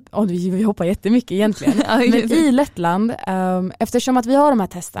 vi hoppar jättemycket egentligen, men i Lettland, eftersom att vi har de här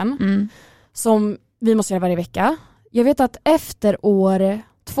testen som vi måste göra varje vecka. Jag vet att efter år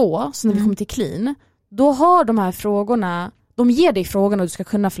 2, så när vi kommer till clean, då har de här frågorna, de ger dig frågorna och du ska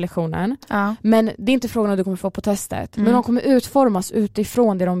kunna för lektionen. Men det är inte frågorna du kommer få på testet. Men de kommer utformas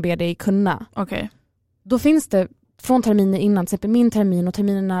utifrån det de ber dig kunna. Okay. Då finns det från terminer innan, till exempel min termin och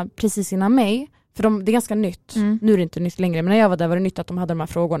terminerna precis innan mig. För det är ganska nytt. Nu är det inte nytt längre. Men när jag var där var det nytt att de hade de här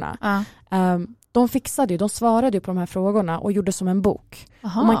frågorna. De fixade ju, de svarade ju på de här frågorna och gjorde som en bok.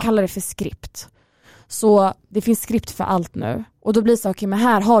 Och man kallar det för skript. Så det finns skript för allt nu. Och då blir det så, okej, men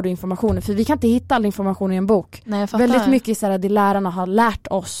här har du informationen. För vi kan inte hitta all information i en bok. Nej, jag fattar. Väldigt mycket så här, det lärarna har lärt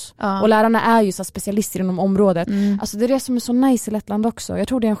oss. Och lärarna är ju så specialister inom området. Alltså det är det som är så nice i Lettland också. Jag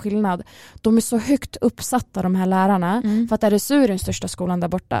tror det är en skillnad. De är så högt uppsatta, de här lärarna. För att RSU är den största skolan där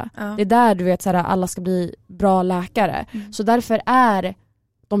borta. Det är där du vet så här, alla ska bli bra läkare. Så därför är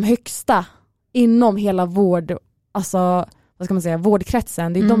de högsta inom hela vård, alltså vad ska man säga,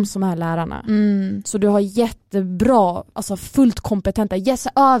 vårdkretsen, det är de som är lärarna. Så du har jättebra, alltså fullt kompetenta,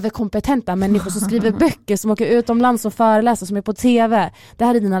 överkompetenta människor som skriver böcker, som åker utomlands och föreläser, som är på tv. Det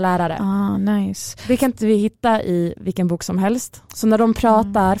här är dina lärare. Nice. Det kan inte vi hitta i vilken bok som helst. Så när de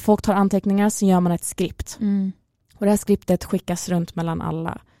pratar, folk tar anteckningar, så gör man ett skript. Och det här skriptet skickas runt mellan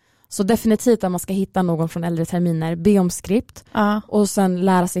alla. Så definitivt att man ska hitta någon från äldre terminer, be om skript och sen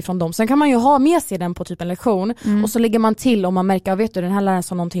lära sig från dem. Sen kan man ju ha med sig den på typ en lektion och så lägger man till om man märker, vet du, den här läraren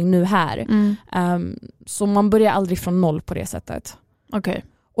sa någonting nu här. Så man börjar aldrig från noll på det sättet. Okay.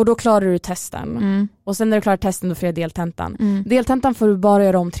 Och då klarar du testen. Och sen när du klarar testen då får du deltentan. Deltentan får du bara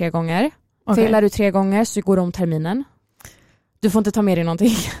göra om 3 gånger. Okay. Failar du 3 gånger så går du om terminen. Du får inte ta med dig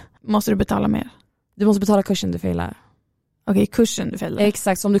någonting. Måste du betala mer? Du måste betala kursen du failar. Okej, kursen du fäller.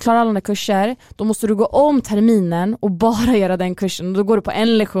 Exakt, så om du klarar alla dina kurser, då måste du gå om terminen och bara göra den kursen. Då går du på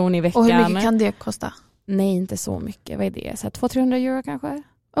en lektion i veckan. Och hur mycket kan det kosta? Nej, inte så mycket. Vad är det? Så här 200-300 euro kanske?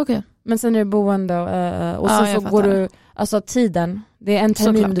 Okej. Men sen är det boende och så går du, alltså tiden, det är en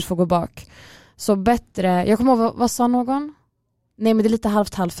termin du får gå bak. Så bättre, jag kommer ihåg, vad sa någon? Nej, men det är lite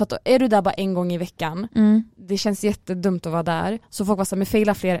halvt, för att är du där bara en gång i veckan, det känns jättedumt att vara där, så folk var så här, men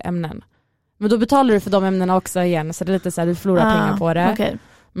failar fler ämnen. Men då betalar du för de ämnena också igen, så det är lite så här, du förlorar pengar på det. Okay.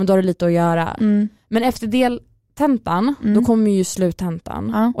 Men då har du lite att göra. Men efter deltentan, då kommer ju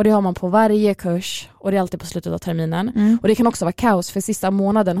sluttentan. Och det har man på varje kurs, och det är alltid på slutet av terminen. Och det kan också vara kaos, för sista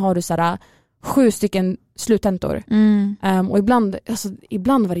månaden har du så här 7 stycken sluttentor. Och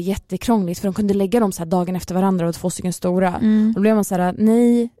ibland var det jättekrångligt, för de kunde lägga dem så här dagen efter varandra och 2 stycken stora. Och då blev man så här,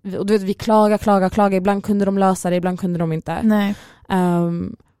 nej, och du vet, vi klagar. Ibland kunde de lösa det, ibland kunde de inte. Nej.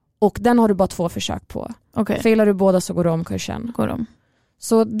 Och den har du bara 2 försök på. Okay. Failar du båda så går du om kursen. Går de.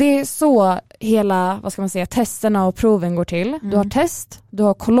 Så det är så hela, vad ska man säga, testerna och proven går till. Du har test, du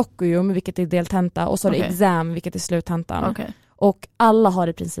har kollokvium, vilket är deltenta, och så har du exam, vilket är sluttentan. Okay. Och alla har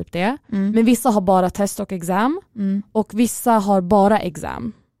i princip det. Men vissa har bara test och exam. Och vissa har bara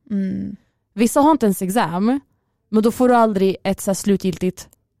exam. Vissa har inte ens exam. Men då får du aldrig ett så här slutgiltigt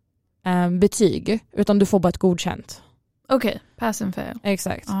betyg. Utan du får bara ett godkänt. Okej, pass and fail.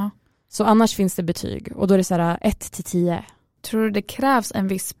 Exakt. Så annars finns det betyg. Och då är det så här 1-10. Tror du det krävs en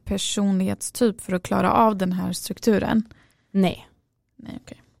viss personlighetstyp för att klara av den här strukturen? Nej,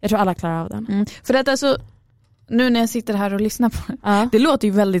 okay. Jag tror alla klarar av den. För att alltså, nu när jag sitter här och lyssnar på det, det låter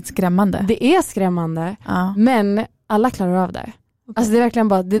ju väldigt skrämmande. Det är skrämmande, men alla klarar av det. Okay. Alltså det är verkligen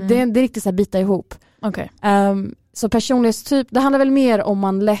bara, det är riktigt så här bita ihop. Okay. Så personlighetstyp, det handlar väl mer om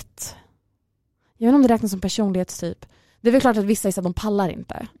man lätt, jag vet inte om det räknas som personlighetstyp. Det är väl klart att vissa är så att de pallar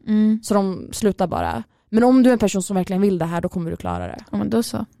inte. Så de slutar bara. Men om du är en person som verkligen vill det här, då kommer du klara det. Ja, men då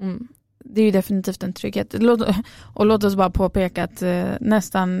så. Det är ju definitivt en trygghet. Och låt oss bara påpeka att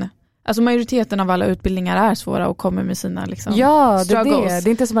nästan, alltså majoriteten av alla utbildningar är svåra och kommer med sina liksom struggles. Det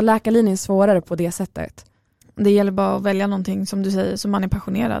är inte som att läkarlinjen är svårare på det sättet. Det gäller bara att välja någonting som du säger som man är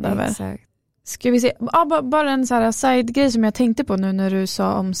passionerad över. Ska vi se, bara en så här side-grej som jag tänkte på nu när du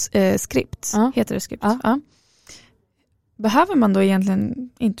sa om skript. Heter det skript? Behöver man då egentligen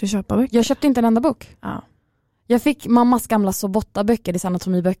inte köpa böcker? Jag köpte inte en enda bok. Jag fick mammas gamla Sobotta-böcker, det är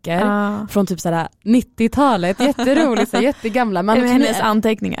anatomiböcker från typ sådär 90-talet. Jätteroligt, så jättegamla. Men hennes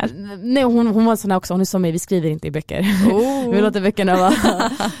anteckningar? Nej, hon var sån här också. Hon är som mig, vi skriver inte i böcker. Vi låter böckerna vara.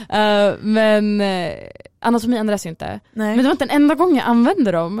 Men anatomi ändras ju inte. Nej. Men det var inte en enda gång jag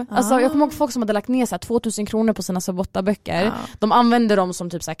använde dem. Alltså, jag kommer ihåg folk som hade lagt ner så här 2000 kronor på sina Sobotta-böcker. De använde dem som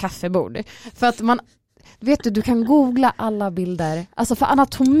typ så här kaffebord. För att man, vet du kan googla alla bilder. Alltså för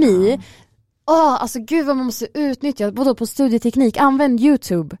anatomi, alltså gud vad man måste utnyttja både på studieteknik. Använd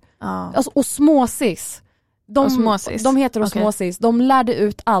YouTube. Alltså osmosis. De heter osmosis. De lärde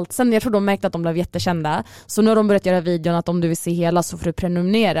ut allt. Sen jag tror de märkte att de blev jättekända. Så nu har de börjat göra videon att om du vill se hela så får du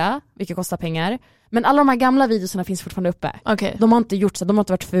prenumerera, vilket kostar pengar. Men alla de här gamla videorna finns fortfarande uppe. De har inte gjort så, de har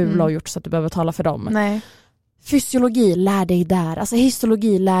inte varit fula och gjort så att du behöver tala för dem. Nej. Fysiologi, lär dig där. Alltså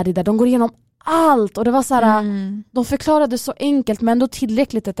histologi, lär dig där. De går igenom allt, och det var så här, de förklarade så enkelt men ändå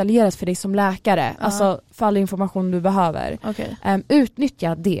tillräckligt detaljerat för dig som läkare, alltså för all information du behöver.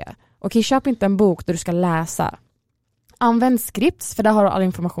 Utnyttja det. Köp inte en bok där du ska läsa. Använd scripts, för där har du all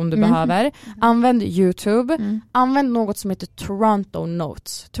information du behöver. Använd YouTube. Använd något som heter Toronto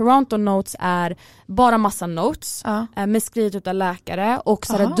Notes. Toronto Notes är bara massa notes med skrivet utav läkare och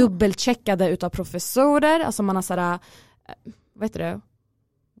sådär dubbelcheckade utav professorer. Alltså man har sådär, vad heter det?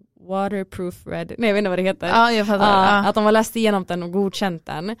 Waterproof red. Nej, jag vet inte vad det heter. Jag fattar. Att de har läst igenom den och godkänt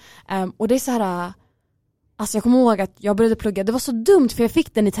den. Och det är så här, alltså jag kommer ihåg att jag började plugga. Det var så dumt för jag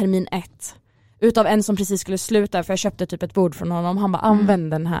fick den i termin 1 utav en som precis skulle sluta, för jag köpte typ ett bord från honom. Han bara,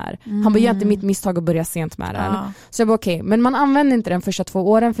 använd den här. Han bara, gör inte mitt misstag och börja sent med den. Så jag bara, okej. Men man använder inte den första 2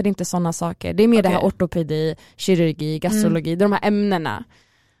 åren, för det är inte sådana saker. Det är mer det här ortopedi, kirurgi, gastrologi. Det är de här ämnena.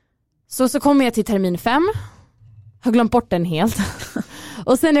 Så kommer jag till termin 5. Har glömt bort den helt.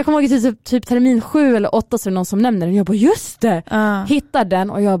 Och sen jag kommer ihåg till typ termin 7 eller 8 så är det någon som nämner den. Jag bara, just det! Hittar den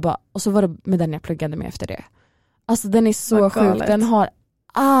och jag bara, och så var det med den jag pluggade med efter det. Alltså den är så sjuk. Den har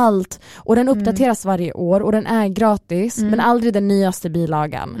allt. Och den uppdateras varje år och den är gratis, men aldrig den nyaste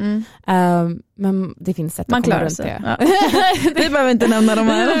bilagan. Men det finns sätt att komma runt det. Vi behöver inte nämna de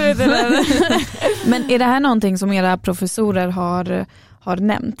här. Men är det här någonting som era professorer har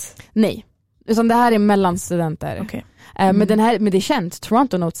nämnt? Nej. Utan det här är mellan studenter. Men men det är känt.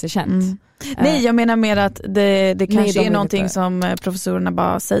 Toronto Notes är känt. Nej, jag menar mer att det kanske är någonting som professorerna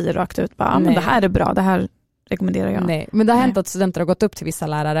bara säger rakt ut. Men det här är bra, det här rekommenderar jag. Nej, men det har hänt att studenter har gått upp till vissa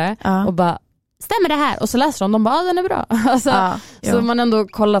lärare och bara, stämmer det här? Och så läser de bara, den är bra. Alltså, så man har ändå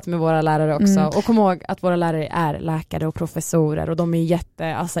kollat med våra lärare också. Och kom ihåg att våra lärare är läkare och professorer. Och de är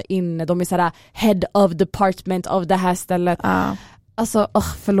inne. De är såhär head of department av det här stället. Alltså,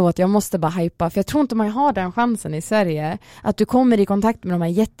 förlåt, jag måste bara hypa. För jag tror inte man har den chansen i Sverige. Att du kommer i kontakt med de här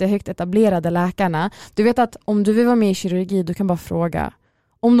jättehögt etablerade läkarna. Du vet att om du vill vara med i kirurgi, du kan bara fråga.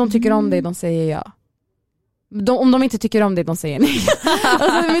 Om de tycker om dig, de säger ja. Om de inte tycker om det, de säger nej.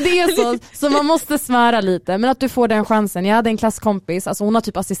 Alltså, men det är så man måste smöra lite. Men att du får den chansen. Jag hade en klasskompis, alltså hon har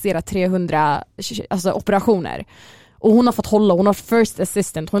typ assisterat 300 operationer. Och hon har fått hon har first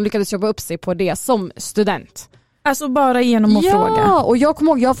assistant. Hon lyckades jobba upp sig på det som student. Alltså bara genom att fråga. Ja, och jag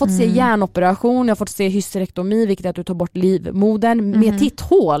kommer ihåg, jag har fått se hjärnoperation, jag har fått se hysterektomi, vilket är att du tar bort livmodern med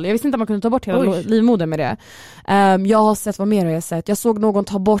titthål. Jag visste inte att man kunde ta bort hela livmodern med det. Jag har sett, vad mer har jag sett? Jag såg någon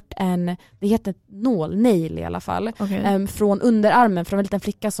ta bort det heter nail i alla fall. Från underarmen, från en liten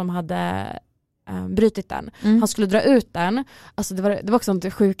flicka som hade brutit den. Han skulle dra ut den. Alltså det var också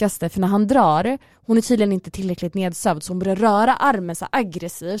det sjukaste, för när han drar, hon är tydligen inte tillräckligt nedsövd, så hon börjar röra armen så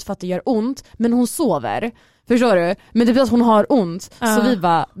aggressivt för att det gör ont, men hon sover. Förstår du? Men det blir att hon har ont. Så vi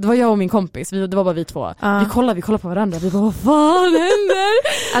bara, det var jag och min kompis, det var bara vi två. Vi kollade på varandra. Vi bara, vad fan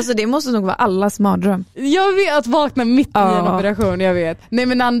händer? Alltså det måste nog vara allas mardröm. Jag vet, att vakna mitt i en operation, jag vet. Nej,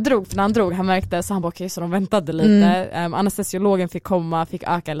 men när han drog, han märkte, så han bara okej, så de väntade lite. Anestesiologen fick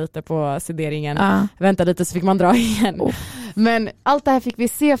öka lite på sederingen. Vänta lite, så fick man dra igen. Men allt det här fick vi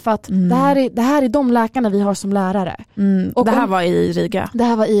se, för att det här är de läkarna vi har som lärare. Och det här var i Riga. Det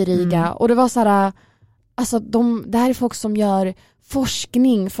här var i Riga. Och det var så här, alltså det här är folk som gör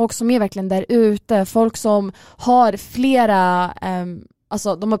forskning, folk som är verkligen där ute, folk som har flera,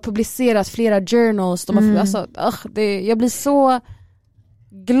 alltså de har publicerat flera journals, jag blir så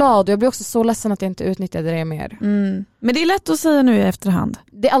glad, och jag blir också så ledsen att jag inte utnyttjade det mer. Men det är lätt att säga nu i efterhand.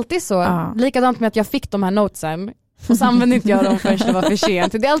 Det är alltid så, likadant med att jag fick de här notesen och så använde inte jag dem förrän det var för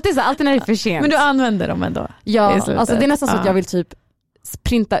sent. Det är alltid så, alltid när det är för sent. Men du använder dem ändå? Ja, alltså det är nästan så att jag vill typ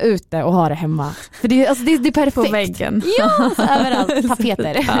printa ut det och ha det hemma. För det är perfekt. På väggen. Ja, överallt.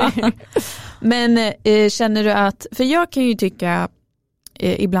 Tapeter. Men känner du att, för jag kan ju tycka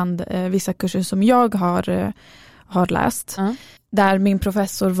ibland vissa kurser som jag har läst, där min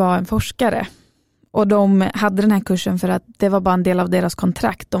professor var en forskare, och de hade den här kursen för att det var bara en del av deras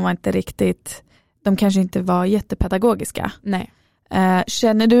kontrakt. De kanske inte var jättepedagogiska. Nej.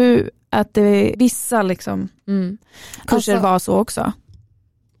 Känner du att det vissa liksom kurser var så också?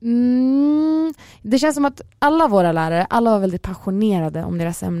 Det känns som att alla våra lärare, alla var väldigt passionerade om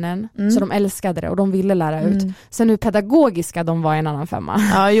deras ämnen, så de älskade det och de ville lära ut. Sen hur pedagogiska de var, en annan femma.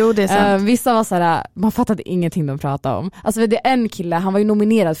 Ja, jo, det är sant. Vissa var såhär, man fattade ingenting de pratade om. Alltså det är en kille, han var ju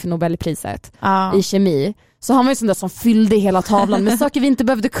nominerad för Nobelpriset i kemi. Så han var ju sån där som fyllde hela tavlan med saker vi inte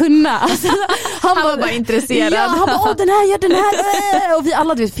behövde kunna. Alltså, han var bara intresserad. Ja, han bara, den här. Och vi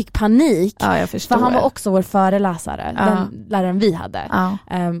alla fick panik. Ja, jag förstår. För han var också vår föreläsare, den läraren vi hade.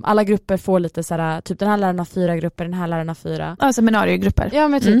 Alla grupper får lite såhär, typ den här läraren har 4 grupper, den här läraren har 4. Ja, seminariegrupper. Ja,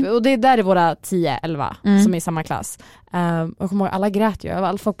 men typ, och det där är våra 10-11 som är i samma klass. Och kommer ihåg, alla grät ju.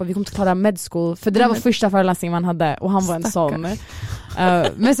 Alla folk bara, vi kommer inte klara med school. För det där var första föreläsningen man hade, och han var en sån.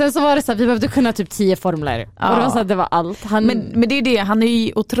 Men sen så var det så att vi behövde kunna typ 10 formler. Och det var så att det var allt. Men det är det, han är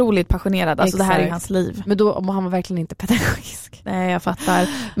ju otroligt passionerad. Alltså det här är hans liv. Men då han var verkligen inte pedagogisk. Nej, jag fattar.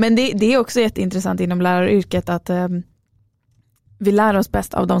 Men det är också jätteintressant inom läraryrket att vi lär oss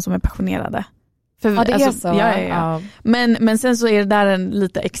bäst av de som är passionerade. För, ja, det är så. Ja. Men sen så är det där en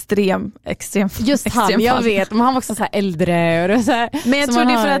lite extrem just extrem han, jag vet. Men han var också så här äldre. Och det så här, men jag tror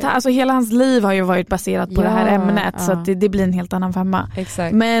det är för att alltså, hela hans liv har ju varit baserat på det här ämnet. Så att det blir en helt annan femma.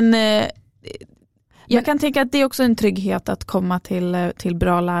 Exakt. Men jag kan tänka att det är också en trygghet att komma till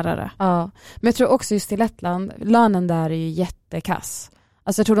bra lärare. Ja, men jag tror också just i Lettland, lönen där är ju jättekass.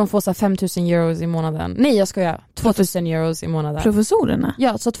 Alltså jag tror de får så 5 000 euros i månaden. Nej, jag skojar. 2 000 euros i månaden. Professorerna?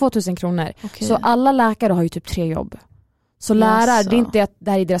 Ja, så 2 000 kronor. Okay. Så alla läkare har ju typ 3 jobb. Så lärare, det är inte att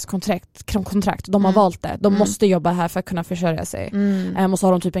det här är deras kontrakt. De har valt det. De måste jobba här för att kunna försörja sig. Och så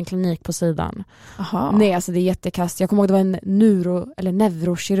har de typ en klinik på sidan. Aha. Nej, alltså det är jättekast. Jag kommer ihåg det var en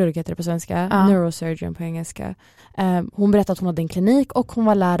neurokirurg heter det på svenska. Neurosurgeon på engelska. Hon berättade att hon hade en klinik och hon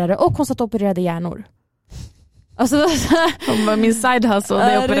var lärare och hon satt och opererade hjärnor. Alltså, hon var min side hustle,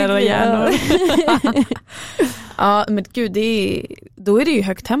 det opererade hjärnor. Ja, men gud, då är det ju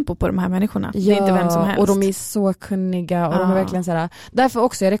högt tempo på de här människorna. Ja, det är inte vem som helst. Och de är så kunniga och de är verkligen så här. Därför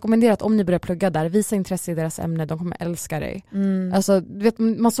också, jag rekommenderar att om ni börjar plugga där, visa intresse i deras ämne, de kommer älska dig. Alltså, du vet,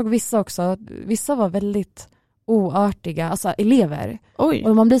 man såg vissa också, vissa var väldigt oartiga, alltså elever. Oj.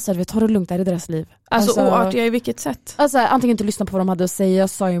 Och man blir så här, tar det lugnt, det är deras liv. Alltså oartiga i vilket sätt? Alltså antingen inte lyssna på vad de hade att säga,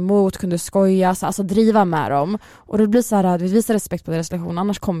 sa emot, kunde skoja, alltså driva med dem. Och det blir så här, vi visar respekt på deras relation,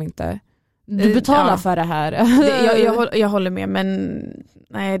 annars kommer inte. Du betalar för det här. Jag håller med, men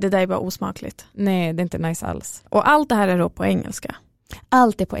nej, det där är bara osmakligt. Nej, det är inte nice alls. Och allt det här är då på engelska?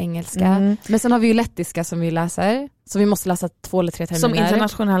 Allt är på engelska. Men sen har vi ju lettiska som vi läser. Så vi måste läsa 2 eller 3 terminer. Som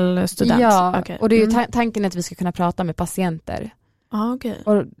internationell student? Ja, okay. Och det är ju tanken att vi ska kunna prata med patienter. Okay.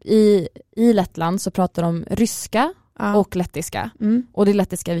 Och i Lettland så pratar de ryska och lettiska. Och det är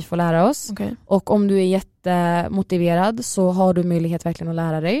lettiska vi får lära oss. Okay. Och om du är jättemotiverad så har du möjlighet verkligen att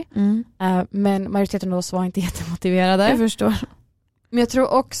lära dig. Men majoriteten av oss var inte jättemotiverade. Jag förstår. Men jag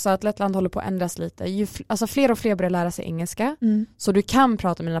tror också att Lettland håller på att ändras lite. Alltså fler och fler börjar lära sig engelska. Så du kan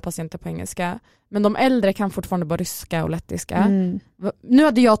prata med dina patienter på engelska. Men de äldre kan fortfarande bara ryska och lettiska. Nu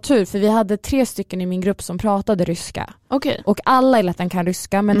hade jag tur för vi hade 3 stycken i min grupp som pratade ryska. Okay. Och alla i Lettland kan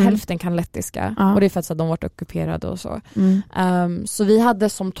ryska men hälften kan lettiska. Och det är för att de varit ockuperade och så. Så vi hade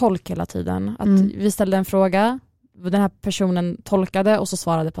som tolk hela tiden. Att vi ställde en fråga. Den här personen tolkade och så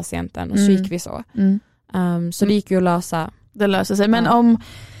svarade patienten. Och så gick vi så. Så det gick ju att lösa. Det löser sig. Men om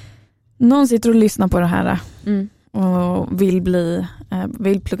någon sitter och lyssnar på det här och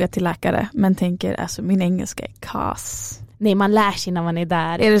vill plugga till läkare men tänker alltså min engelska är kass. Nej, man lär sig när man är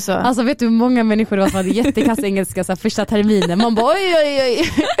där. Är det så? Alltså vet du hur många människor det var som hade jättekass engelska så här, första terminen. Man bara oj.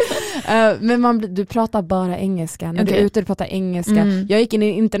 Men du pratar bara engelska. När du är ute och pratar engelska. Jag gick in i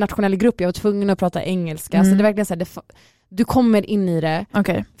en internationell grupp, jag var tvungen att prata engelska. Så det är verkligen så här, du kommer in i det.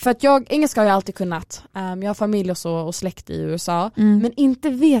 Okay. För att engelska har jag alltid kunnat. Jag har familj och släkt i USA. Men inte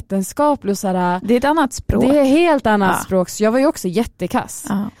vetenskapligt. Så här, det är ett annat språk. Det är helt annat språk. Så jag var ju också jättekass.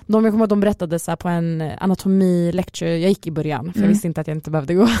 Jag kommer att de berättade så här, på en anatomi-lecture jag gick i början. För jag visste inte att jag inte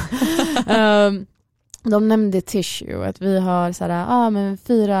behövde gå. De nämnde tissue, att vi har sådär,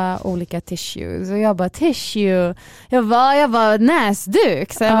 4 olika tissues. Och jag bara, tissue? Jag var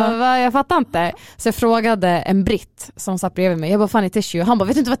näsduk. Så jag fattar inte. Så jag frågade en britt som satt bredvid mig. Jag bara, fan är tissue? Han bara,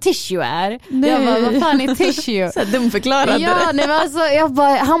 vet du inte vad tissue är? Nej. Jag bara, vad fan är tissue? Så de förklarade. Ja, nej, men alltså,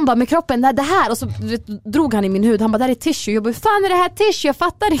 han bara, med kroppen, det här. Och så drog han i min hud. Han bara, det här är tissue. Jag bara, fan är det här tissue? Jag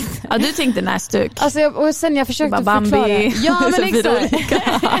fattar inte. Ja, du tänkte näsduk. Alltså, och sen jag försökte förklara. Ja, men exakt.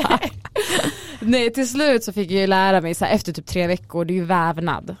 Nej, till slut så fick jag ju lära mig så här, efter typ 3 veckor, det är ju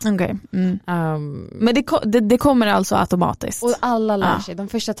vävnad. Okay. Men det kommer alltså automatiskt? Och alla lär sig. De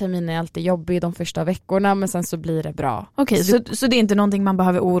första terminen är alltid jobbig, de första veckorna, men sen så blir det bra. Okej, så det är inte någonting man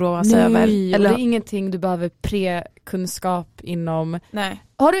behöver oroa sig över? Nej, eller? Det är ingenting du behöver prekunskap inom. Nej.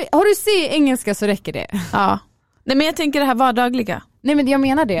 Har du C engelska så räcker det. Ja. Nej, men jag tänker det här vardagliga. Nej, men jag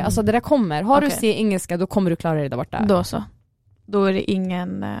menar det. Alltså det där kommer. Har du C engelska, då kommer du klara dig där borta. Då så. Då är det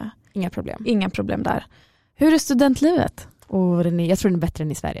inga problem där. Hur är studentlivet? Jag tror den är bättre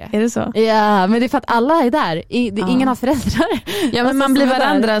än i Sverige. Är det så? Ja, men det är för att alla är där. Ingen har föräldrar. Ja, men man blir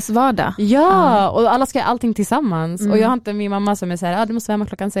varandras vardag. Ja, och alla ska göra allting tillsammans. Och jag har inte min mamma som är så här, du måste vara hemma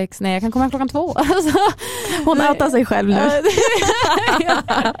 6:00. Nej, jag kan komma 2:00. Alltså, hon outar sig själv nu.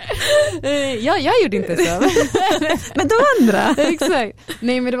 Ja, jag gjorde inte så. Men de andra. Exakt.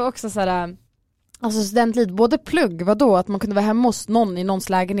 Nej, men det var också så här. Alltså studentliv, både plugg, vadå? Att man kunde vara hemma hos någon i någons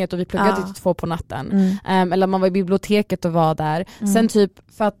lägenhet och vi pluggade till 2 på natten. Eller man var i biblioteket och var där. Sen typ,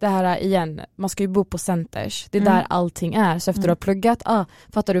 för att det här igen, man ska ju bo på centers. Det är där allting är. Så efter du har pluggat,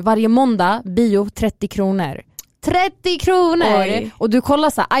 fattar du, varje måndag, bio 30 kronor. 30 kronor! Oj. Och du kollar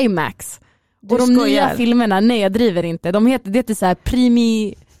så här IMAX. Och de nya filmerna, nej jag driver inte. Det heter så här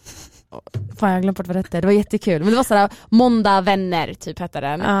primi... Fan, jag har glömt bort vad det hette. Det var jättekul. Men det var sådär Måndag vänner typ hette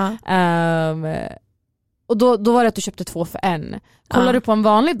den. Och då var det att du köpte 2 för 1. Kollar du på en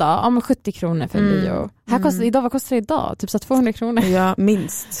vanlig dag, men 70 kronor för en bio. Vad kostar det idag? Typ så 200 kronor. Ja,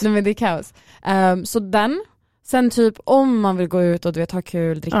 minst. Nej, men det är kaos. Så den. Sen typ om man vill gå ut och du vet ha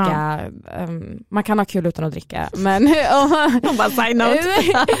kul, dricka. Man kan ha kul utan att dricka. Men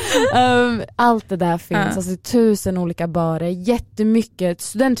allt det där finns. Alltså 1000 olika barer. Jättemycket.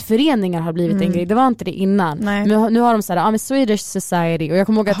 Studentföreningar har blivit en grej. Det var inte det innan. Men nu har de så här, Swedish Society. Och jag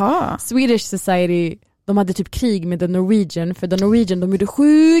kommer ihåg att Swedish Society, de hade typ krig med The Norwegian. För The Norwegian, de gjorde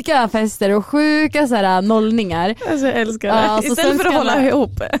sjuka fester och sjuka så här nollningar. Alltså jag älskar det. Istället för att hålla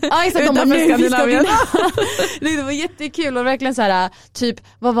ihop. Ja, exakt. De det var jättekul och verkligen så här typ,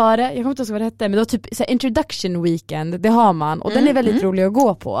 vad var det? Jag kommer inte ihåg vad det hette, men det var typ så här, introduction weekend. Det har man och den är väldigt rolig att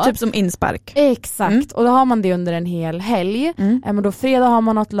gå på. Typ som inspark. Exakt. Och då har man det under en hel helg. Men då fredag har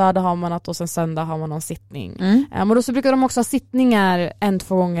man något, lördag har man något och sen söndag har man någon sittning. Och då så brukar de också ha sittningar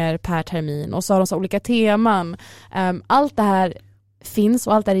 1-2 gånger per termin och så har de så olika teman. Allt det här finns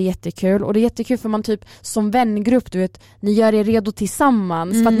och allt är jättekul. Och det är jättekul för man typ som vängrupp, du vet, ni gör er redo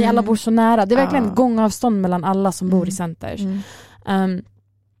tillsammans för att ni alla bor så nära. Det är verkligen gångavstånd mellan alla som bor i centers.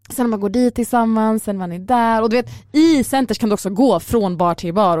 Sen man går dit tillsammans, sen man är där. Och du vet, i centers kan du också gå från bar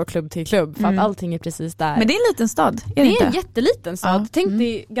till bar och klubb till klubb. För att allting är precis där. Men det är en liten stad, det är en jätteliten stad. Tänk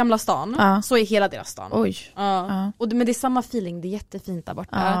dig Gamla stan, så är hela deras stan. Oj. Men det är samma feeling, det är jättefint där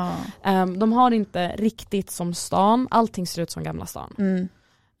borta. De har inte riktigt som stan, allting ser ut som Gamla stan.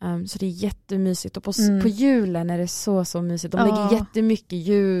 Så det är jättemysigt. Och på julen är det så mysigt. De lägger jättemycket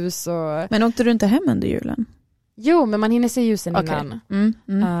ljus. Men åkte du inte hem under julen? Jo, men man hinner se ljusen innan.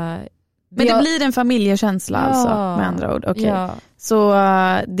 Men det blir en familjekänsla alltså, med andra ord. Så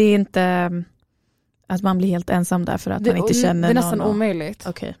det är inte att man blir helt ensam där för att man inte känner någon. Det är nästan omöjligt.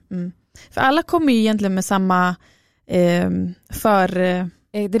 För alla kommer ju egentligen med samma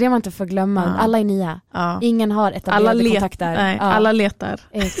det är det man inte får glömma. Alla är nya. Ingen har etablerade kontakter. Nej, alla letar.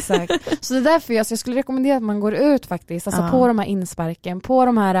 Exakt. Så det är därför jag skulle rekommendera att man går ut faktiskt. Alltså på de här insparken. På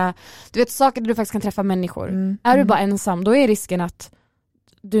de här, du vet, saker där du faktiskt kan träffa människor. Är du bara ensam, då är risken att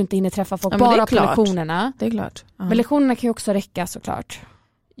du inte hinner träffa folk bara på lektionerna. Det är klart. Men lektionerna kan ju också räcka såklart.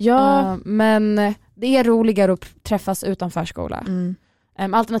 Men det är roligare att träffas utanför skola.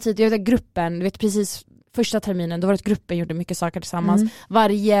 Alternativt, jag vet gruppen, du vet precis första terminen, då var det att gruppen gjorde mycket saker tillsammans.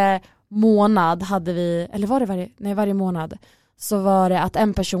 Varje månad hade vi, eller var det varje månad så var det att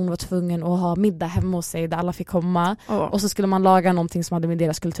en person var tvungen att ha middag hemma hos sig där alla fick komma. Och så skulle man laga någonting som hade med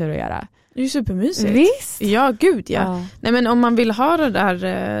deras kultur att göra. Det är ju supermysigt. Visst? Ja, gud ja. Nej, men om man vill ha det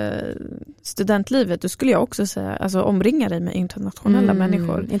där studentlivet, då skulle jag också säga, alltså omringa dig med internationella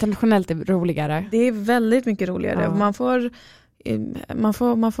människor. Internationellt är roligare. Det är väldigt mycket roligare.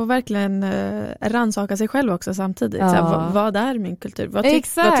 Man får verkligen rannsaka sig själv också samtidigt. Såhär, vad är min kultur? Vad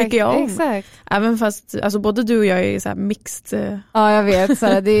tycker jag om? Exakt. Även fast alltså, både du och jag är såhär mixed. Ja, jag vet.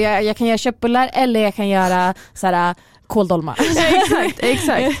 Såhär, jag kan göra köttbullar eller jag kan göra såhär, kåldolmar.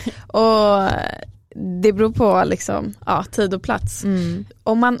 Exakt. Och det beror på liksom, tid och plats.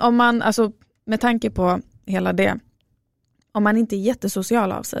 Om man alltså, med tanke på hela det, om man inte är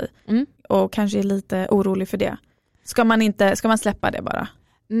jättesocial av sig och kanske är lite orolig för det, ska man släppa det bara?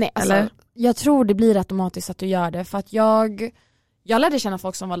 Nej, alltså, jag tror det blir automatiskt att du gör det. För att jag lärde känna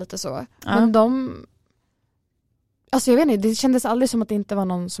folk som var lite så. Men alltså jag vet inte, det kändes aldrig som att det inte var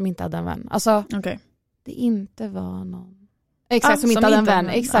någon som inte hade en vän. Alltså, det inte var någon. Exakt, som inte hade en vän.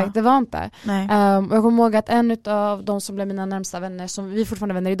 Exakt, det var inte. Och jag kommer ihåg att en av de som blev mina närmsta vänner, som vi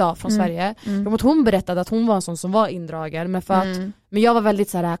fortfarande vänner idag från Sverige, hon berättade att hon var en sån som var indragen, men jag var väldigt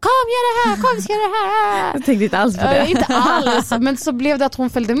så här: kom gör det här, kom vi ska göra det här. Jag tänkte inte alls på det. Inte alls, men så blev det att hon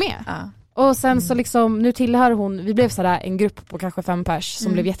följde med. Och sen så liksom, nu tillhör hon, vi blev sådär en grupp på kanske 5 pers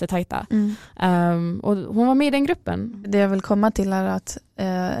som blev jättetajta. Och hon var med i den gruppen. Det jag vill komma till är att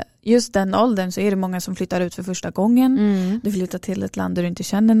just den åldern så är det många som flyttar ut för första gången. Du flyttar till ett land där du inte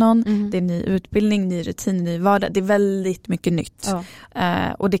känner någon. Det är ny utbildning, ny rutin, ny vardag. Det är väldigt mycket nytt.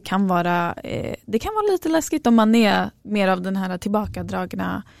 Och det kan vara lite läskigt om man är mer av den här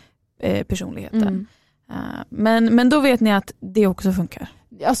tillbakadragna personligheten. Men då vet ni att det också funkar.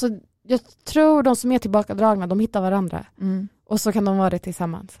 Alltså, jag tror de som är tillbakadragna, de hittar varandra. Och så kan de vara det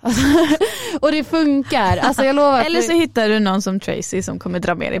tillsammans. Alltså, och det funkar. Alltså, jag lovar. Eller så hittar du någon som Tracy som kommer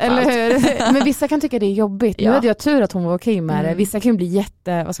dra med dig på eller allt. Hur? Men vissa kan tycka det är jobbigt. Nu hade jag tur att hon var okej med det. Vissa kan bli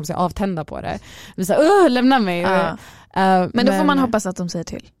avtända på det. Vissa, lämna mig. Men då får man hoppas att de säger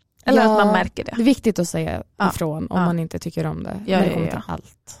till. Eller att man märker det. Det är viktigt att säga ifrån om man inte tycker om det. När det kommer till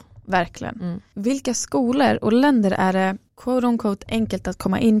allt. Verkligen. Vilka skolor och länder är det quote unquote enkelt att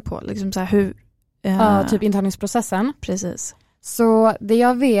komma in på? Liksom så här, hur? Typ intagningsprocessen. Precis. Så det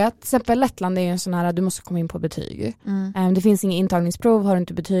jag vet, till exempel Lettland är ju en sån här att du måste komma in på betyg. Det finns ingen intagningsprov, har du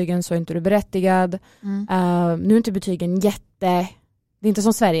inte betygen så är inte du berättigad. Nu är inte betygen det är inte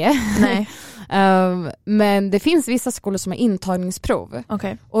som Sverige. Nej. Men det finns vissa skolor som har intagningsprov.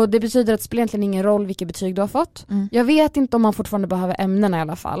 Och det betyder att det spelar egentligen ingen roll vilket betyg du har fått. Jag vet inte om man fortfarande behöver ämnena i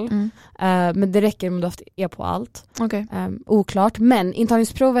alla fall. Men det räcker om du är på allt. Oklart. Men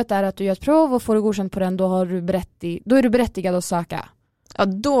intagningsprovet är att du gör ett prov och får du godkänt på den, då är du berättigad att söka. Ja,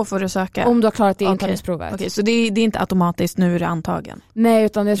 då får du söka. Om du har klarat det intagningsprovet. Så det är inte automatiskt nu är det antagen? Nej,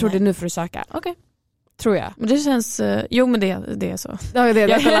 utan jag tror det är nu får du söka. Tror jag. Men det känns, jo men det är så. Ja, det är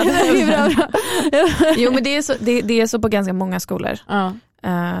bra. Jo men det är så på ganska många skolor.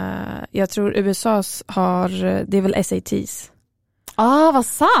 Jag tror USAs har, det är väl SATs. Vad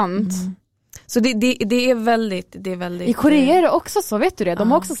sant. Så det är väldigt... I Korea är det också så, vet du det?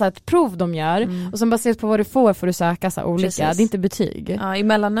 De har också så ett prov de gör och sen baserat på vad du får du söka så olika. Precis. Det är inte betyg. Ja, i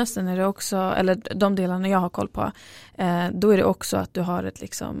Mellanöstern är det också, eller de delarna jag har koll på, då är det också att du har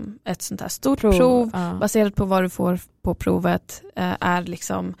ett sånt här stort prov baserat på vad du får på provet är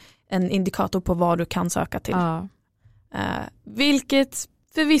liksom en indikator på vad du kan söka till. Vilket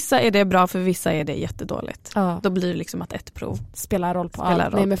för vissa är det bra, för vissa är det jättedåligt. Då blir det liksom att ett prov spelar roll på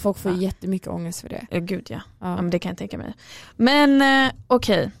allt. Nej, men folk får jättemycket ångest för det. Gud ja. Men det kan jag tänka mig. Men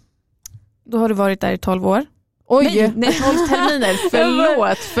okej. Då har du varit där i 12 år. Oj! Nej, 12 terminer.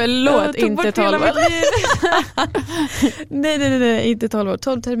 Förlåt. Inte 12 år. nej, inte 12 år.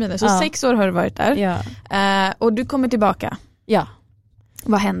 12 terminer. Så 6 år har du varit där. Ja. Och du kommer tillbaka. Ja.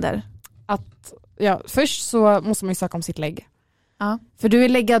 Vad händer? Först så måste man ju söka om sitt lägg. Ja. För du är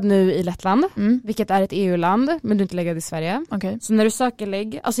läggad nu i Lettland, vilket är ett EU-land, men du är inte läggad i Sverige. Okay. Så när du söker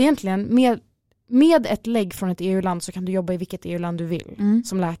lägg, alltså egentligen med ett lägg från ett EU-land så kan du jobba i vilket EU-land du vill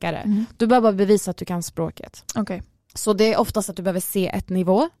som läkare. Du behöver bara bevisa att du kan språket. Okay. Så det är oftast att du behöver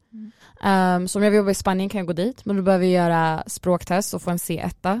C1-nivå. Så om jag vill jobba i Spanien kan jag gå dit, men du behöver göra språktest och få en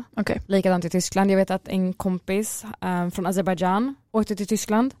C1. Okay. Likadant i Tyskland. Jag vet att en kompis från Azerbaijan åkte till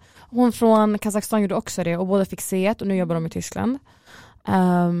Tyskland. Hon från Kazakstan gjorde också det och båda fick C1 och nu jobbar de i Tyskland.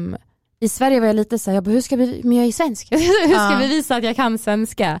 I Sverige var jag lite så här, hur ska vi, men jag är svensk. Hur ska vi visa att jag kan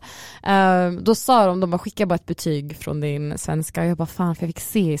svenska? Då sa de bara skicka bara ett betyg från din svenska. Jag bara fan, för jag fick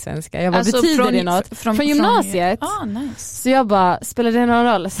se i svenska. Jag bara, alltså, betyder det något? Från gymnasiet. Nice. Så jag bara, spelar det någon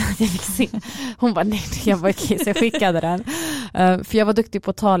roll? Så att jag fick se. Hon bara, nej, jag bara okej, så jag skickade den. För jag var duktig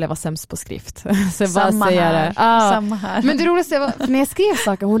på tal, jag var sämst på skrift. Så jag bara Samma säger här. det. Samma här. Men det roligaste var, när jag skrev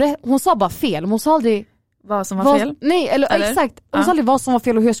saker, hon sa bara fel. Hon sa aldrig vad som var fel? Nej, eller? Exakt. Hon sa aldrig vad som var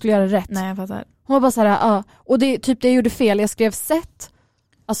fel och hur jag skulle göra rätt. Nej, jag fattar. Hon var bara så här, och det typ det jag gjorde fel. Jag skrev sett,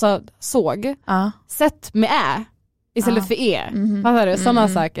 alltså såg, sett med istället för fattar du? Sådana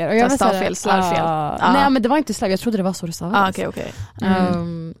saker. Och jag var stavfel, slarvfel. Nej, men det var inte slarv. Jag trodde det var så det sa. Okej.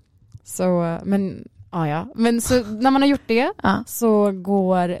 Så, men men så när man har gjort det så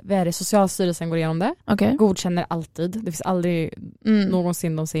går Socialstyrelsen går igenom det. Godkänner alltid. Det finns aldrig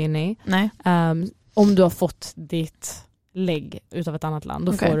någonsin de säger nej. Om du har fått ditt lägg utav ett annat land,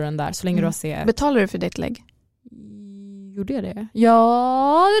 då får du den där så länge du har C. Betalar du för ditt lägg? Gjorde jag det?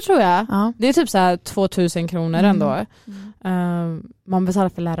 Ja, det tror jag. Det är typ så här 2000 kronor ändå. Man betalar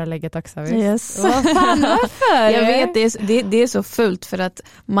för lärarlägget också. Yes. Vad fan, varför? Jag vet, det är så fult för att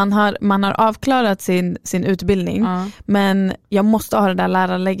man har avklarat sin utbildning, men jag måste ha det där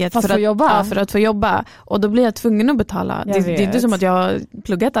lärarlägget för att få jobba. Och då blir jag tvungen att betala. Det är inte som att jag har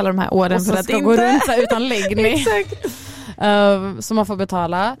pluggat alla de här åren och för att inte gå runt utan lägg. Exakt. Så man får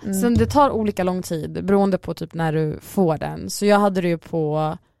betala. Sen det tar olika lång tid beroende på typ när du får den. Så jag hade det ju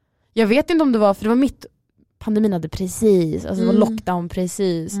på, jag vet inte om det var, för det var mitt, pandemin hade precis, alltså det var lockdown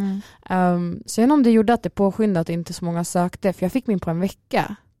precis. Så jag vet inte om det gjorde att det påskyndade att inte så många sökte, för jag fick min på en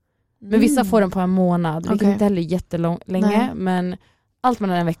vecka. Men vissa får den på en månad, vilket inte heller är jättelänge, men allt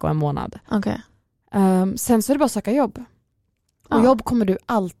mellan en vecka och en månad. Sen så är det bara att söka jobb. Och jobb kommer du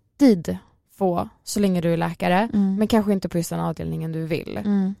alltid få så länge du är läkare, men kanske inte på just den avdelningen du vill.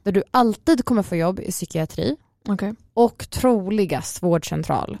 Där du alltid kommer få jobb i psykiatri och troligast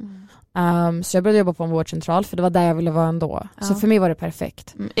vårdcentral. Så jag började jobba på en vårdcentral för det var där jag ville vara ändå. Så för mig var det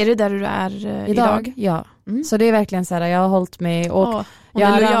perfekt. Är det där du är idag? Ja. Så det är verkligen så här, jag har hållit mig och jag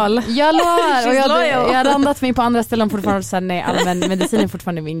är lojal. Jag lovar. Och jag har randat mig på andra ställen fortfarande så här, nej, allmän medicin är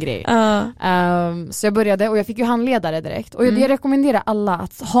fortfarande min grej. Så jag började och jag fick ju handledare direkt. Och jag rekommenderar alla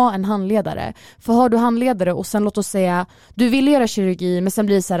att ha en handledare. För har du handledare och sen låt oss säga du vill göra kirurgi men sen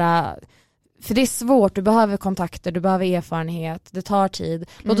blir det så här, för det är svårt, du behöver kontakter, du behöver erfarenhet, det tar tid.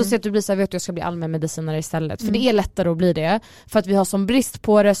 Låt oss säga att du blir så här, vet du, jag ska bli allmänmedicinare istället. För det är lättare att bli det. För att vi har som brist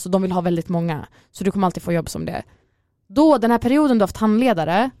på det så de vill ha väldigt många. Så du kommer alltid få jobb som det. Då, den här perioden du har haft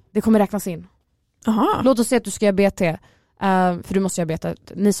handledare, det kommer räknas in. Låt oss säga att du ska göra BT. För du måste göra BT.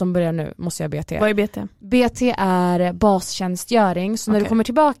 Ni som börjar nu måste göra BT. Vad är BT? BT är bastjänstgöring. Så när du kommer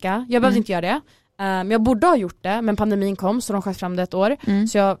tillbaka, jag behövde inte göra det. Jag borde ha gjort det, men pandemin kom så de sköt fram det ett år.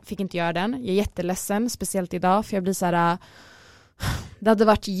 Så jag fick inte göra den. Jag är jätteledsen, speciellt idag, för jag blir så här. Det hade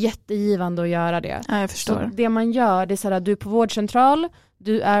varit jättegivande att göra det. Ja, jag förstår. Så det man gör, det är så här, du är på vårdcentral,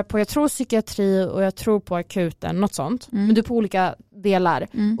 du är på, jag tror psykiatri och jag tror på akuten, något sånt. Men du är på olika delar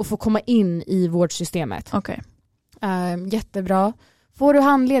och får komma in i vårdsystemet. Jättebra. Får du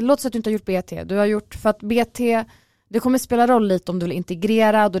handled, låt säga att du inte har gjort BT. Du har gjort, för att BT, det kommer spela roll lite om du vill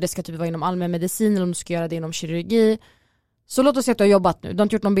integrera och det ska typ vara inom allmän medicin eller om du ska göra det inom kirurgi. Så låt oss säga att du har jobbat nu. Du har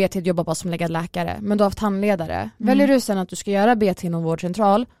inte gjort någon BT, du jobbar bara som läkare. Men du har haft handledare. Väljer du sen att du ska göra BT inom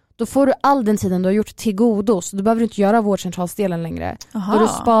vårdcentral, då får du all den tiden du har gjort till godo, så du behöver inte göra vårdcentralsdelen längre. Aha. Då har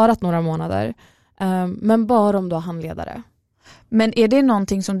du sparat några månader. Men bara om du har handledare. Men är det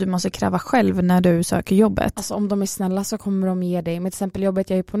någonting som du måste kräva själv när du söker jobbet? Alltså om de är snälla så kommer de ge dig. Med till exempel jobbet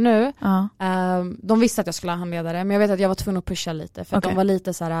jag är på nu. De visste att jag skulle ha handledare. Men jag vet att jag var tvungen att pusha lite. För att de var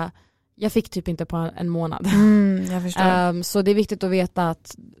lite så här. Jag fick typ inte på en månad. Jag förstår. Så det är viktigt att veta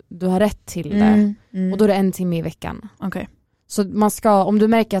att du har rätt till det. Och då är det 1 timme i veckan. Okay. Så man ska, om du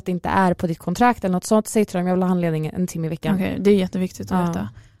märker att det inte är på ditt kontrakt eller något sånt, säg till dem jag vill ha handledning 1 timme i veckan. Okay. Det är jätteviktigt att veta.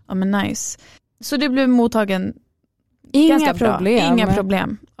 Ja, men nice. Så det blev mottagen Inga problem. Inga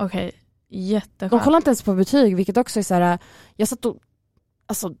problem. Okej, jätteskönt. De kollar inte ens på betyg, vilket också är så här. Jag satt och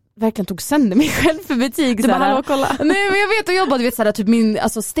verkligen tog sönder mig själv för betyg. Du bara hallå, kolla. Nej, men jag vet och jobbade, vet så här, typ min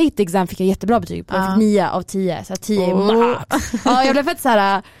state exam fick jag jättebra betyg på. Jag fick 9 av 10, så 10 är max. Ja, jag blev fett så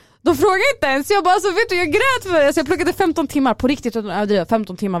här. De frågade inte ens. Jag bara, vet du, jag grät för det. Så jag pluggade 15 timmar på riktigt,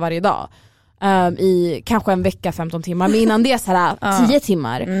 15 timmar varje dag. I kanske en vecka 15 timmar, men innan det så här 10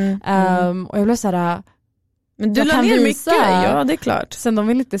 timmar. Och jag blev så här. Men du la ner mycket, ja det är klart. Sen de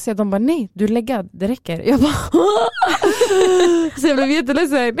vill inte se, de bara nej, du lägger, det räcker. Jag bara så jag blev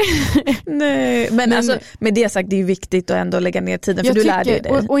jätteledsen. Nej, men alltså med det sagt, det är ju viktigt att ändå lägga ner tiden, för du lär dig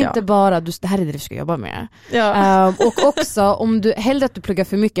det. Och inte bara, det här är det du ska jobba med. Ja. Och också, om du hellre att du pluggar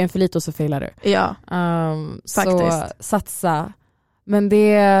för mycket än för lite, och så failar du. Ja, faktiskt. Så satsa. Men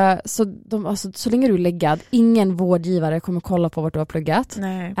det så länge du är läggad, ingen vårdgivare kommer kolla på vart du har pluggat.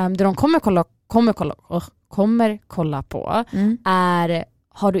 Nej. Det de kommer kolla på är,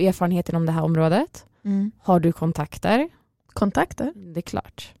 har du erfarenhet inom det här området? Har du kontakter? Det är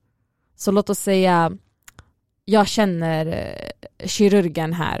klart. Så låt oss säga, jag känner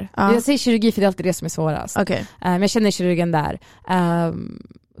kirurgen här. Jag säger kirurgi för det är alltid det som är svårast. Okay. Jag känner kirurgen där.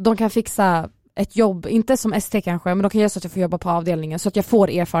 De kan fixa ett jobb, inte som ST kanske, men de kan göra så att jag får jobba på avdelningen, så att jag får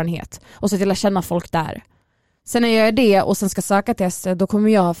erfarenhet och så att jag lär känna folk där. Sen när jag gör det och sen ska söka till ST, då kommer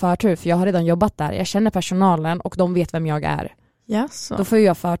jag ha förtur, för jag har redan jobbat där. Jag känner personalen och de vet vem jag är. Yes. Då får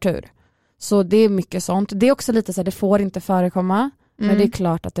jag förtur. Så det är mycket sånt. Det är också lite så här, det får inte förekomma, men det är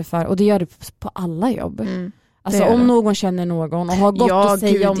klart att det och det gör det på alla jobb. Alltså om någon känner någon och har gått att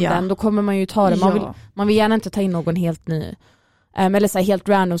säga om den, då kommer man ju ta det. Man vill gärna inte ta in någon helt ny. Eller så här, helt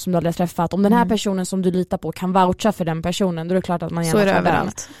random som du hade träffat. Om den här personen som du litar på kan voucha för den personen, då är det klart att man gärna tar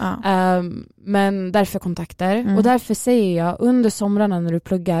överallt. Men därför kontakter. Och därför säger jag, under somrarna när du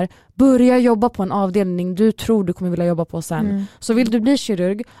pluggar, börja jobba på en avdelning du tror du kommer vilja jobba på sen. Så vill du bli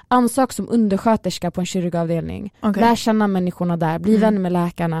kirurg, ansök som undersköterska på en kirurgavdelning. Lär känna människorna där, bli vän med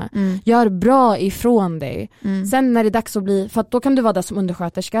läkarna. Gör bra ifrån dig. Sen när det är dags att bli, för att då kan du vara där som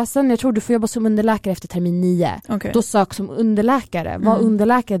undersköterska. Sen jag tror du får jobba som underläkare efter termin 9. Då sök som underläkare. Var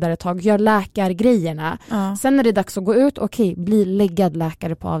underläkare där ett tag, gör läkargrejerna. Sen när det är dags att gå ut, bli läggad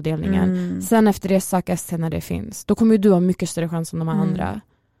läkare på avdelningen. Sen efter det sök ST när det finns. Då kommer ju du ha mycket större chans än de andra.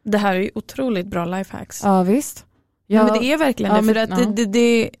 Det här är ju otroligt bra lifehacks. Ja, visst. Ja, men det är verkligen det. För att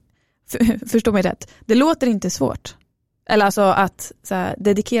det förstå mig rätt. Det låter inte svårt. Eller alltså att så här,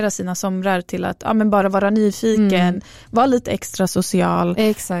 dedikera sina somrar till att men bara vara nyfiken. Vara lite extra social.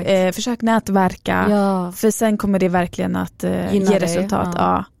 Exakt. Försök nätverka. Ja. För sen kommer det verkligen att ge resultat.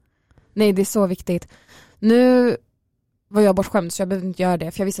 Ja. Nej, det är så viktigt. Nu var jag bortskämd, så jag behövde inte göra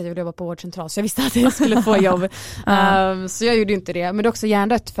det, för jag visste att jag ville jobba på vårdcentral, så jag visste att jag skulle få jobb. Så jag gjorde inte det, men det är också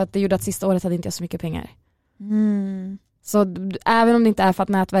hjärndött, för att det gjorde att sista året hade inte jag så mycket pengar. Så även om det inte är för att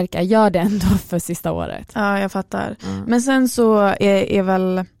nätverka, gör det ändå för sista året. Ja, jag fattar. Men sen så är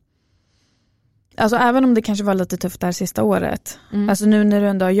väl, alltså även om det kanske var lite tufft där sista året, alltså nu när du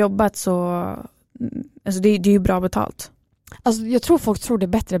ändå har jobbat, så alltså det är ju bra betalt. Alltså jag tror folk tror det är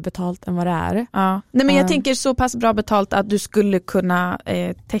bättre betalt än vad det är. Ja. Nej, men jag tänker så pass bra betalt att du skulle kunna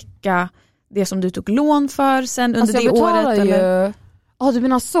täcka det som du tog lån för sen under det året. Eller? Ja, du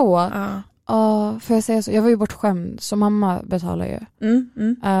menar så? Ja, får jag säga så? Jag var ju bortskämd, så mamma betalar ju.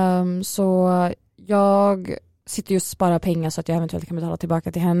 Så jag sitter just och sparar pengar så att jag eventuellt kan betala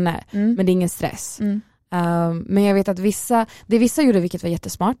tillbaka till henne. Men det är ingen stress. Men jag vet att vissa gjorde, vilket var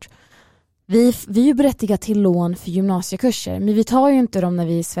jättesmart. Vi är ju berättigade till lån för gymnasiekurser, men vi tar ju inte dem när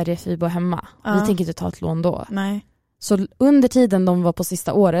vi är i Sverige Fibo hemma. Vi tänker inte ta ett lån då. Nej. Så under tiden de var på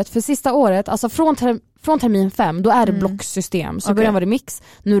sista året, för sista året, alltså från termin 5, då är det blocksystem. Så i början var det mix,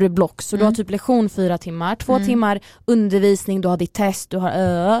 nu är det block. Så du har typ lektion 4 timmar, 2 timmar undervisning, du har ditt test, du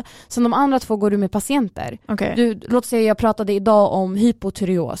har Sen de andra 2 går du med patienter. Låt säga jag pratade idag om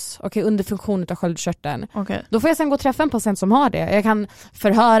hypotyreos, under funktion av sköldkörteln. Då får jag sen gå och träffa en patient som har det. Jag kan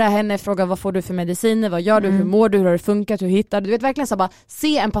förhöra henne, fråga vad får du för mediciner, vad gör du, hur mår du, hur har det funkat, hur hittar du? Du vet verkligen så bara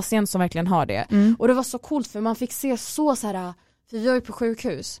se en patient som verkligen har det. Och det var så coolt, för man fick se så här För vi var ju på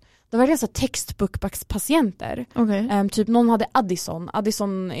sjukhus. Det var så textbook-patienter. Okay. Typ någon hade Addison.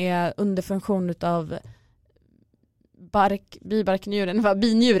 Addison är underfunktion utav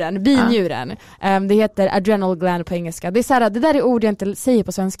binjuren. Det heter adrenal gland på engelska. Det är så här, det där är ord jag inte säger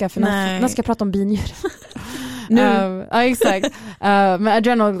på svenska för när ska jag prata om binjuren. Ja, exakt. Men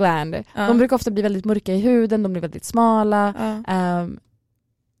adrenal gland. De brukar ofta bli väldigt mörka i huden, de blir väldigt smala.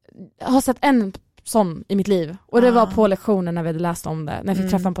 Jag har sett en sån i mitt liv. Och det var på lektionen när vi hade läst om det. När jag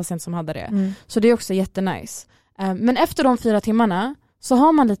fick träffa en patient som hade det. Så det är också jättenice. Men efter de 4 timmarna så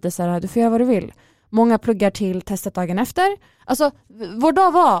har man lite så här, du får göra vad du vill. Många pluggar till testet dagen efter. Alltså, vår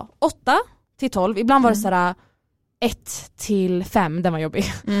dag var 8 till 12. Ibland var det så här 1 till 5. Den var jobbig.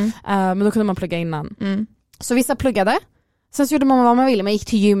 Men då kunde man plugga innan. Så vissa pluggade. Sen så gjorde man vad man ville. Man gick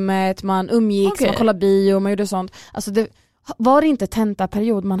till gymmet, man umgicks, man kollade bio, man gjorde sånt. Alltså det var inte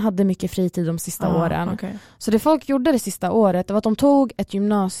tentaperiod, man hade mycket fritid de sista åren. Okay. Så det folk gjorde det sista året var att de tog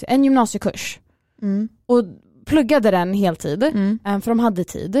en gymnasiekurs och pluggade den heltid för de hade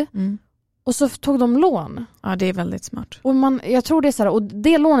tid. Och så tog de lån. Ja, det är väldigt smart. Och jag tror det är så här, och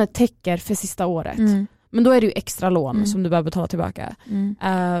det lånet täcker för sista året. Men då är det ju extra lån som du behöver betala tillbaka.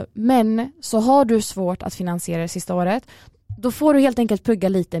 Men så har du svårt att finansiera det sista året, då får du helt enkelt plugga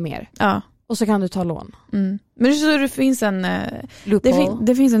lite mer. Ja. Och så kan du ta lån. Men så det finns en loophole.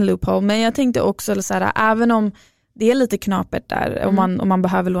 Det finns en loophole. Men jag tänkte också så här, även om det är lite knapert där om man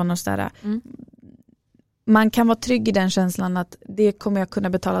behöver låna och sådär. Man kan vara trygg i den känslan att det kommer jag kunna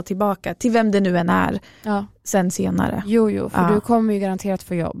betala tillbaka till vem det nu än är sen senare. Jo, för du kommer ju garanterat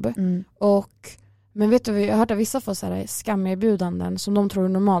få jobb. Men vet du, jag har hört att vissa får så här skamerbjudanden som de tror är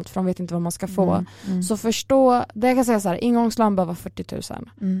normalt för de vet inte vad man ska få. Så förstå, det jag kan säga så här, ingångslön bör vara 40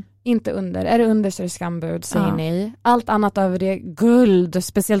 000. Inte under. Är det under så är det skambud, säg nej. Allt annat över det, guld.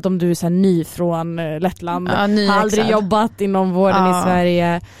 Speciellt om du är så här ny från Lettland. Har aldrig jobbat inom vården i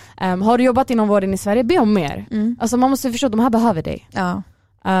Sverige. Har du jobbat inom vården i Sverige, be om mer. Alltså man måste förstå att de här behöver dig.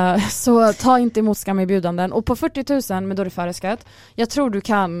 Så ta inte emot skamerbjudanden. Och på 40 000, men då är det före skatt. Jag tror du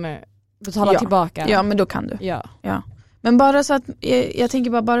kan betala tillbaka. Ja, men då kan du. Ja. Men bara så att jag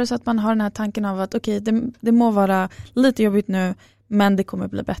tänker bara så att man har den här tanken av att okej, det må vara lite jobbigt nu, men det kommer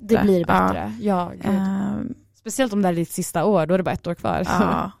bli bättre. Det blir bättre. Ja, speciellt om det är ditt sista år, då är det bara 1 år kvar.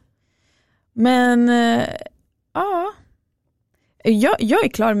 Men jag är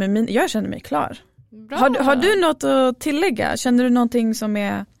klar med jag känner mig klar. Har du något att tillägga? Känner du någonting som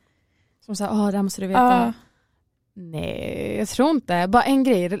är som så här, det här måste du veta. Nej, jag tror inte. Bara en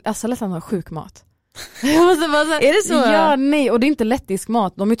grej, alltså Lettland har sjuk mat. Jag måste bara säga, är det så? Ja, nej, och det är inte lettisk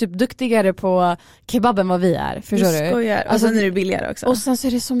mat. De är typ duktigare på kebab än vad vi är. Förstår du? Skojar. Och sen är det billigare också. Och sen så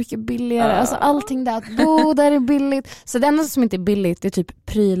är det så mycket billigare. Alltså allting där, att där är billigt. Så det enda som inte är billigt, det är typ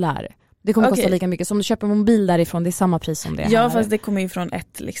prylar. Det kommer kosta lika mycket. Så om du köper en mobil därifrån, det är samma pris som det här. Ja, fast det kommer ju från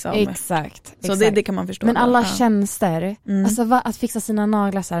ett liksom. Exakt. Så det kan man förstå. Men alla tjänster, alltså att fixa sina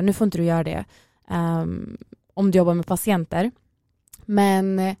naglar så här, nu får inte du göra det. Om du jobbar med patienter.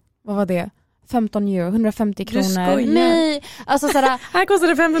 Men vad var det? 15 euro, 150 kronor. Du skojar. Nej, alltså såhär, här kostar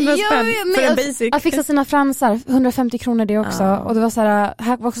det 500 spänn för en basic. Att fixa sina fransar, 150 kronor det också. Och det var såhär,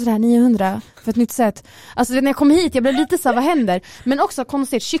 här var också det här 900 för ett nytt sätt. Alltså när jag kom hit, jag blev lite såhär, vad händer? Men också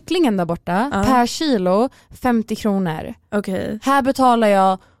konstigt, kycklingen där borta, per kilo 50 kronor. Okej. Här betalar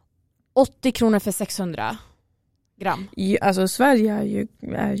jag 80 kronor för 600 gram. Alltså Sverige är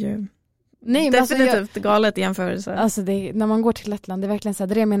ju nej, definitivt alltså galet i jämförelse. Alltså när man går till Lettland, det är verkligen så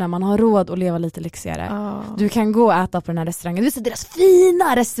här, det menar man har råd att leva lite lyxigare. Du kan gå och äta på den här restaurangen. Du ser deras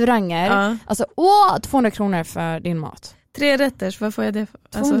fina restauranger. Alltså 200 kronor för din mat. 3 rätters, vad får jag det för?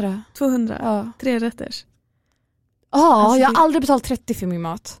 200. Alltså, 200. 3 rätters. Alltså, jag har aldrig betalt 30 för min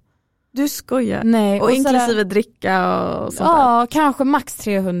mat. Du skojar. Nej, och inklusive dricka och sånt. Ja, kanske max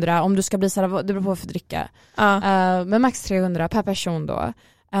 300 om du ska bli så här, det beror på för dricka. Men max 300 per person då.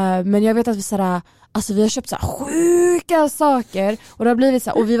 Men jag vet att vi har köpt så här sjuka saker och det har blivit så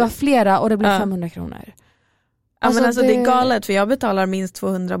här, och vi var flera och det blev 500 kronor. Alltså, men det är galet för jag betalar minst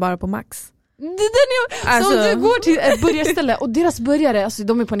 200 bara på max. Så om du går till ett burgarställe och deras burgare, alltså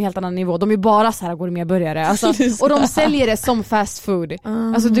de är på en helt annan nivå. De är bara så här går med burgare. Alltså, och de säljer det som fast food.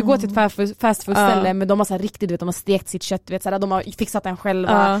 Alltså du går till ett fast food ställe men de har så här riktigt, du vet, de har stekt sitt kött, du vet, så här, de har fixat den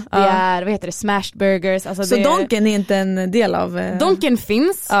själva. Det är, vad heter det, smashed burgers. Alltså, så Donken är inte en del av... Donken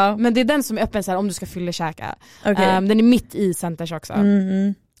finns, men det är den som är öppen så här, om du ska fylla käka. Den är mitt i Centers också.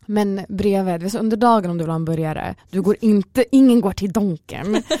 Men bredvid, under dagen om du vill ha en burgare, ingen går till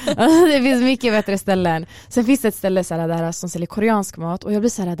Donken. Det finns mycket bättre ställen. Sen finns det ett ställe så här, där som säljer koreansk mat och jag blir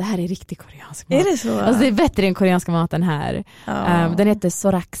så här, det här är riktig koreansk mat. Är det så? Alltså det är bättre än koreansk mat än här. Den heter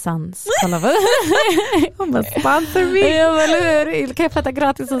Soraksans. Hon bara, sponsor me. Kan jag flätta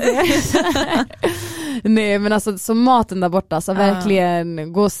gratis hos er? Nej, men alltså så maten där borta, så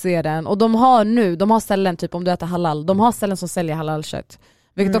verkligen gå och se den. Och de har ställen, typ om du äter halal, de har ställen som säljer halalkött.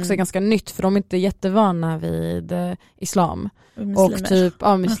 Vilket också är ganska nytt, för de är inte jättevana vid islam. Och typ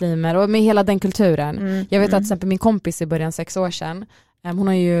muslimer och med hela den kulturen. Jag vet att till exempel min kompis i början 6 år sedan, hon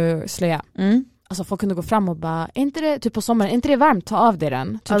har ju slöja. Alltså folk kunde gå fram och bara, är inte det typ på sommaren, är inte det varmt, ta av dig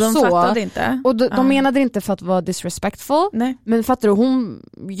den. Typ de så. fattade inte. Och de menade inte för att vara disrespectful. Nej. Men fattar du,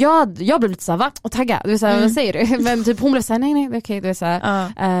 jag blev lite så här, va? Och tagga. Du säger, vad säger du? Men typ hon blev så här, nej, okej, det är så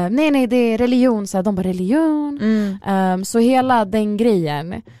här, nej, det är religion, så här, de bara religion. Så hela den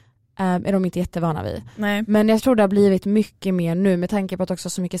grejen är de inte jättevana vid. Nej. Men jag tror det har blivit mycket mer nu med tanke på att också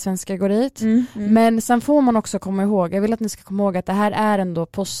så mycket svenskar går dit. Men sen får man också komma ihåg, jag vill att ni ska komma ihåg att det här är ändå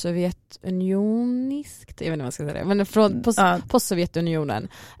post-Sovjetunioniskt, jag vet inte vad jag ska säga det, men från post-Sovjetunionen.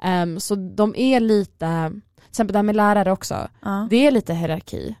 Så de är lite, till exempel det här med lärare också, det är lite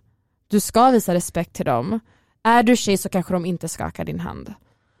hierarki. Du ska visa respekt till dem. Är du tjej så kanske de inte skakar din hand.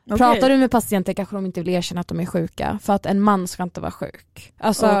 Okay. Pratar du med patienter kanske de inte vill erkänna att de är sjuka. För att en man ska inte vara sjuk.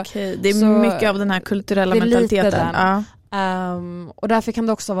 Alltså, det är mycket av den här kulturella mentaliteten. Och därför kan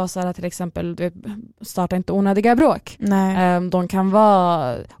det också vara så här att till exempel du startar inte onödiga bråk. De kan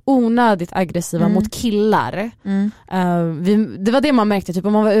vara onödigt aggressiva mot killar. Det var det man märkte typ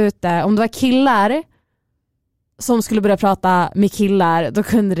om man var ute. Om det var killar som skulle börja prata med killar, då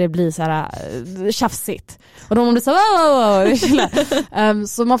kunde det bli så här tjafsigt. Och de blir så här,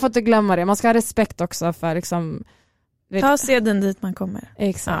 så man får inte glömma det. Man ska ha respekt också för liksom, ta seden dit man kommer.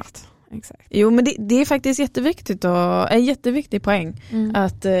 Exakt. Jo, men det är faktiskt jätteviktigt och en jätteviktig poäng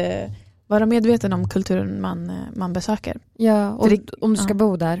att vara medveten om kulturen man besöker. Ja, och om du ska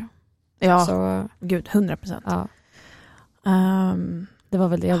bo där. Ja, så, gud, 100%. Ja. Det var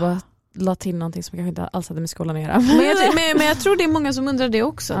väl det jag bara la till någonting som jag kanske inte alls hade med skolan att göra. Men jag tror det är många som undrar det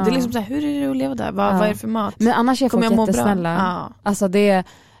också. Det är liksom så här, hur är det att leva där? Vad är det för mat? Men annars är folk jättesnälla. Alltså det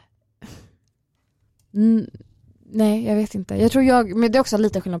nej, jag vet inte. Jag tror men det är också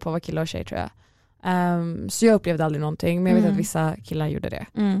lite skillnad på att vara kille och tjej, tror jag. Så jag upplevde aldrig någonting, men jag vet att vissa killar gjorde det.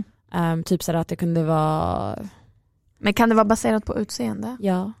 Typ så att det kunde vara. Men kan det vara baserat på utseende?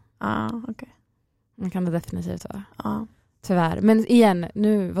 Ja. Okay. Man kan det definitivt vara. Tyvärr. Men igen,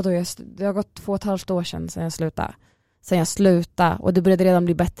 nu, det har gått 2,5 år sedan jag slutade. Och det började redan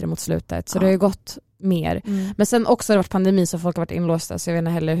bli bättre mot slutet. Så det har ju gått mer. Men sen också har det varit pandemi, så folk har varit inlåsta. Så jag vet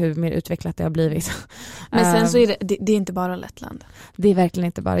inte heller hur mer utvecklat det har blivit. Men sen så är det är inte bara Lettland. Det är verkligen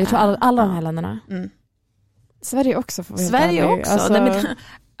inte bara. Jag tror alla de här länderna. Sverige också. Sverige också. Alltså,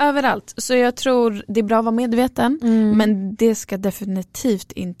 överallt. Så jag tror det är bra att vara medveten. Men det ska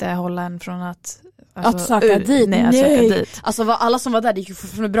definitivt inte hålla en från att söka dit. Nej. Söka dit. Alltså alla som var där, det gick ju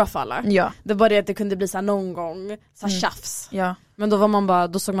fortfarande bra för alla. Ja. Det var det att det kunde bli så här någon gång så här tjafs. Ja. Men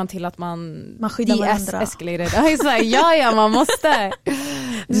då såg man till att man skyddar varandra. Escalated. Ja, man måste.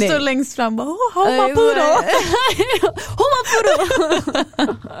 Du står längst fram och homapuro.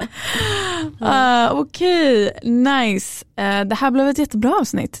 Okej, nice. Det här blev ett jättebra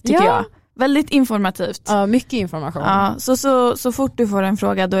avsnitt, tycker jag. Väldigt informativt. Ja, mycket information. Ja, så fort du får en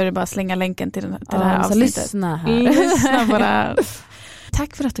fråga, då är det bara att slänga länken till det här avsnittet. Lyssna här. Lyssna på det här.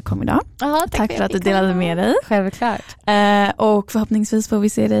 Tack för att du kom idag. Tack för att du delade med dig. Självklart. Och förhoppningsvis får vi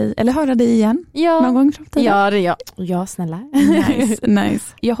se dig, eller höra dig igen någon gång i framtiden. Ja, det är jag. Ja, snälla.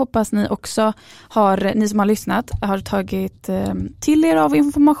 Nice. Jag hoppas ni också ni som har lyssnat har tagit till er av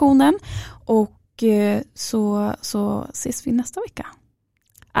informationen. Och så ses vi nästa vecka.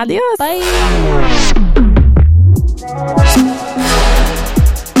 Adios! Bye!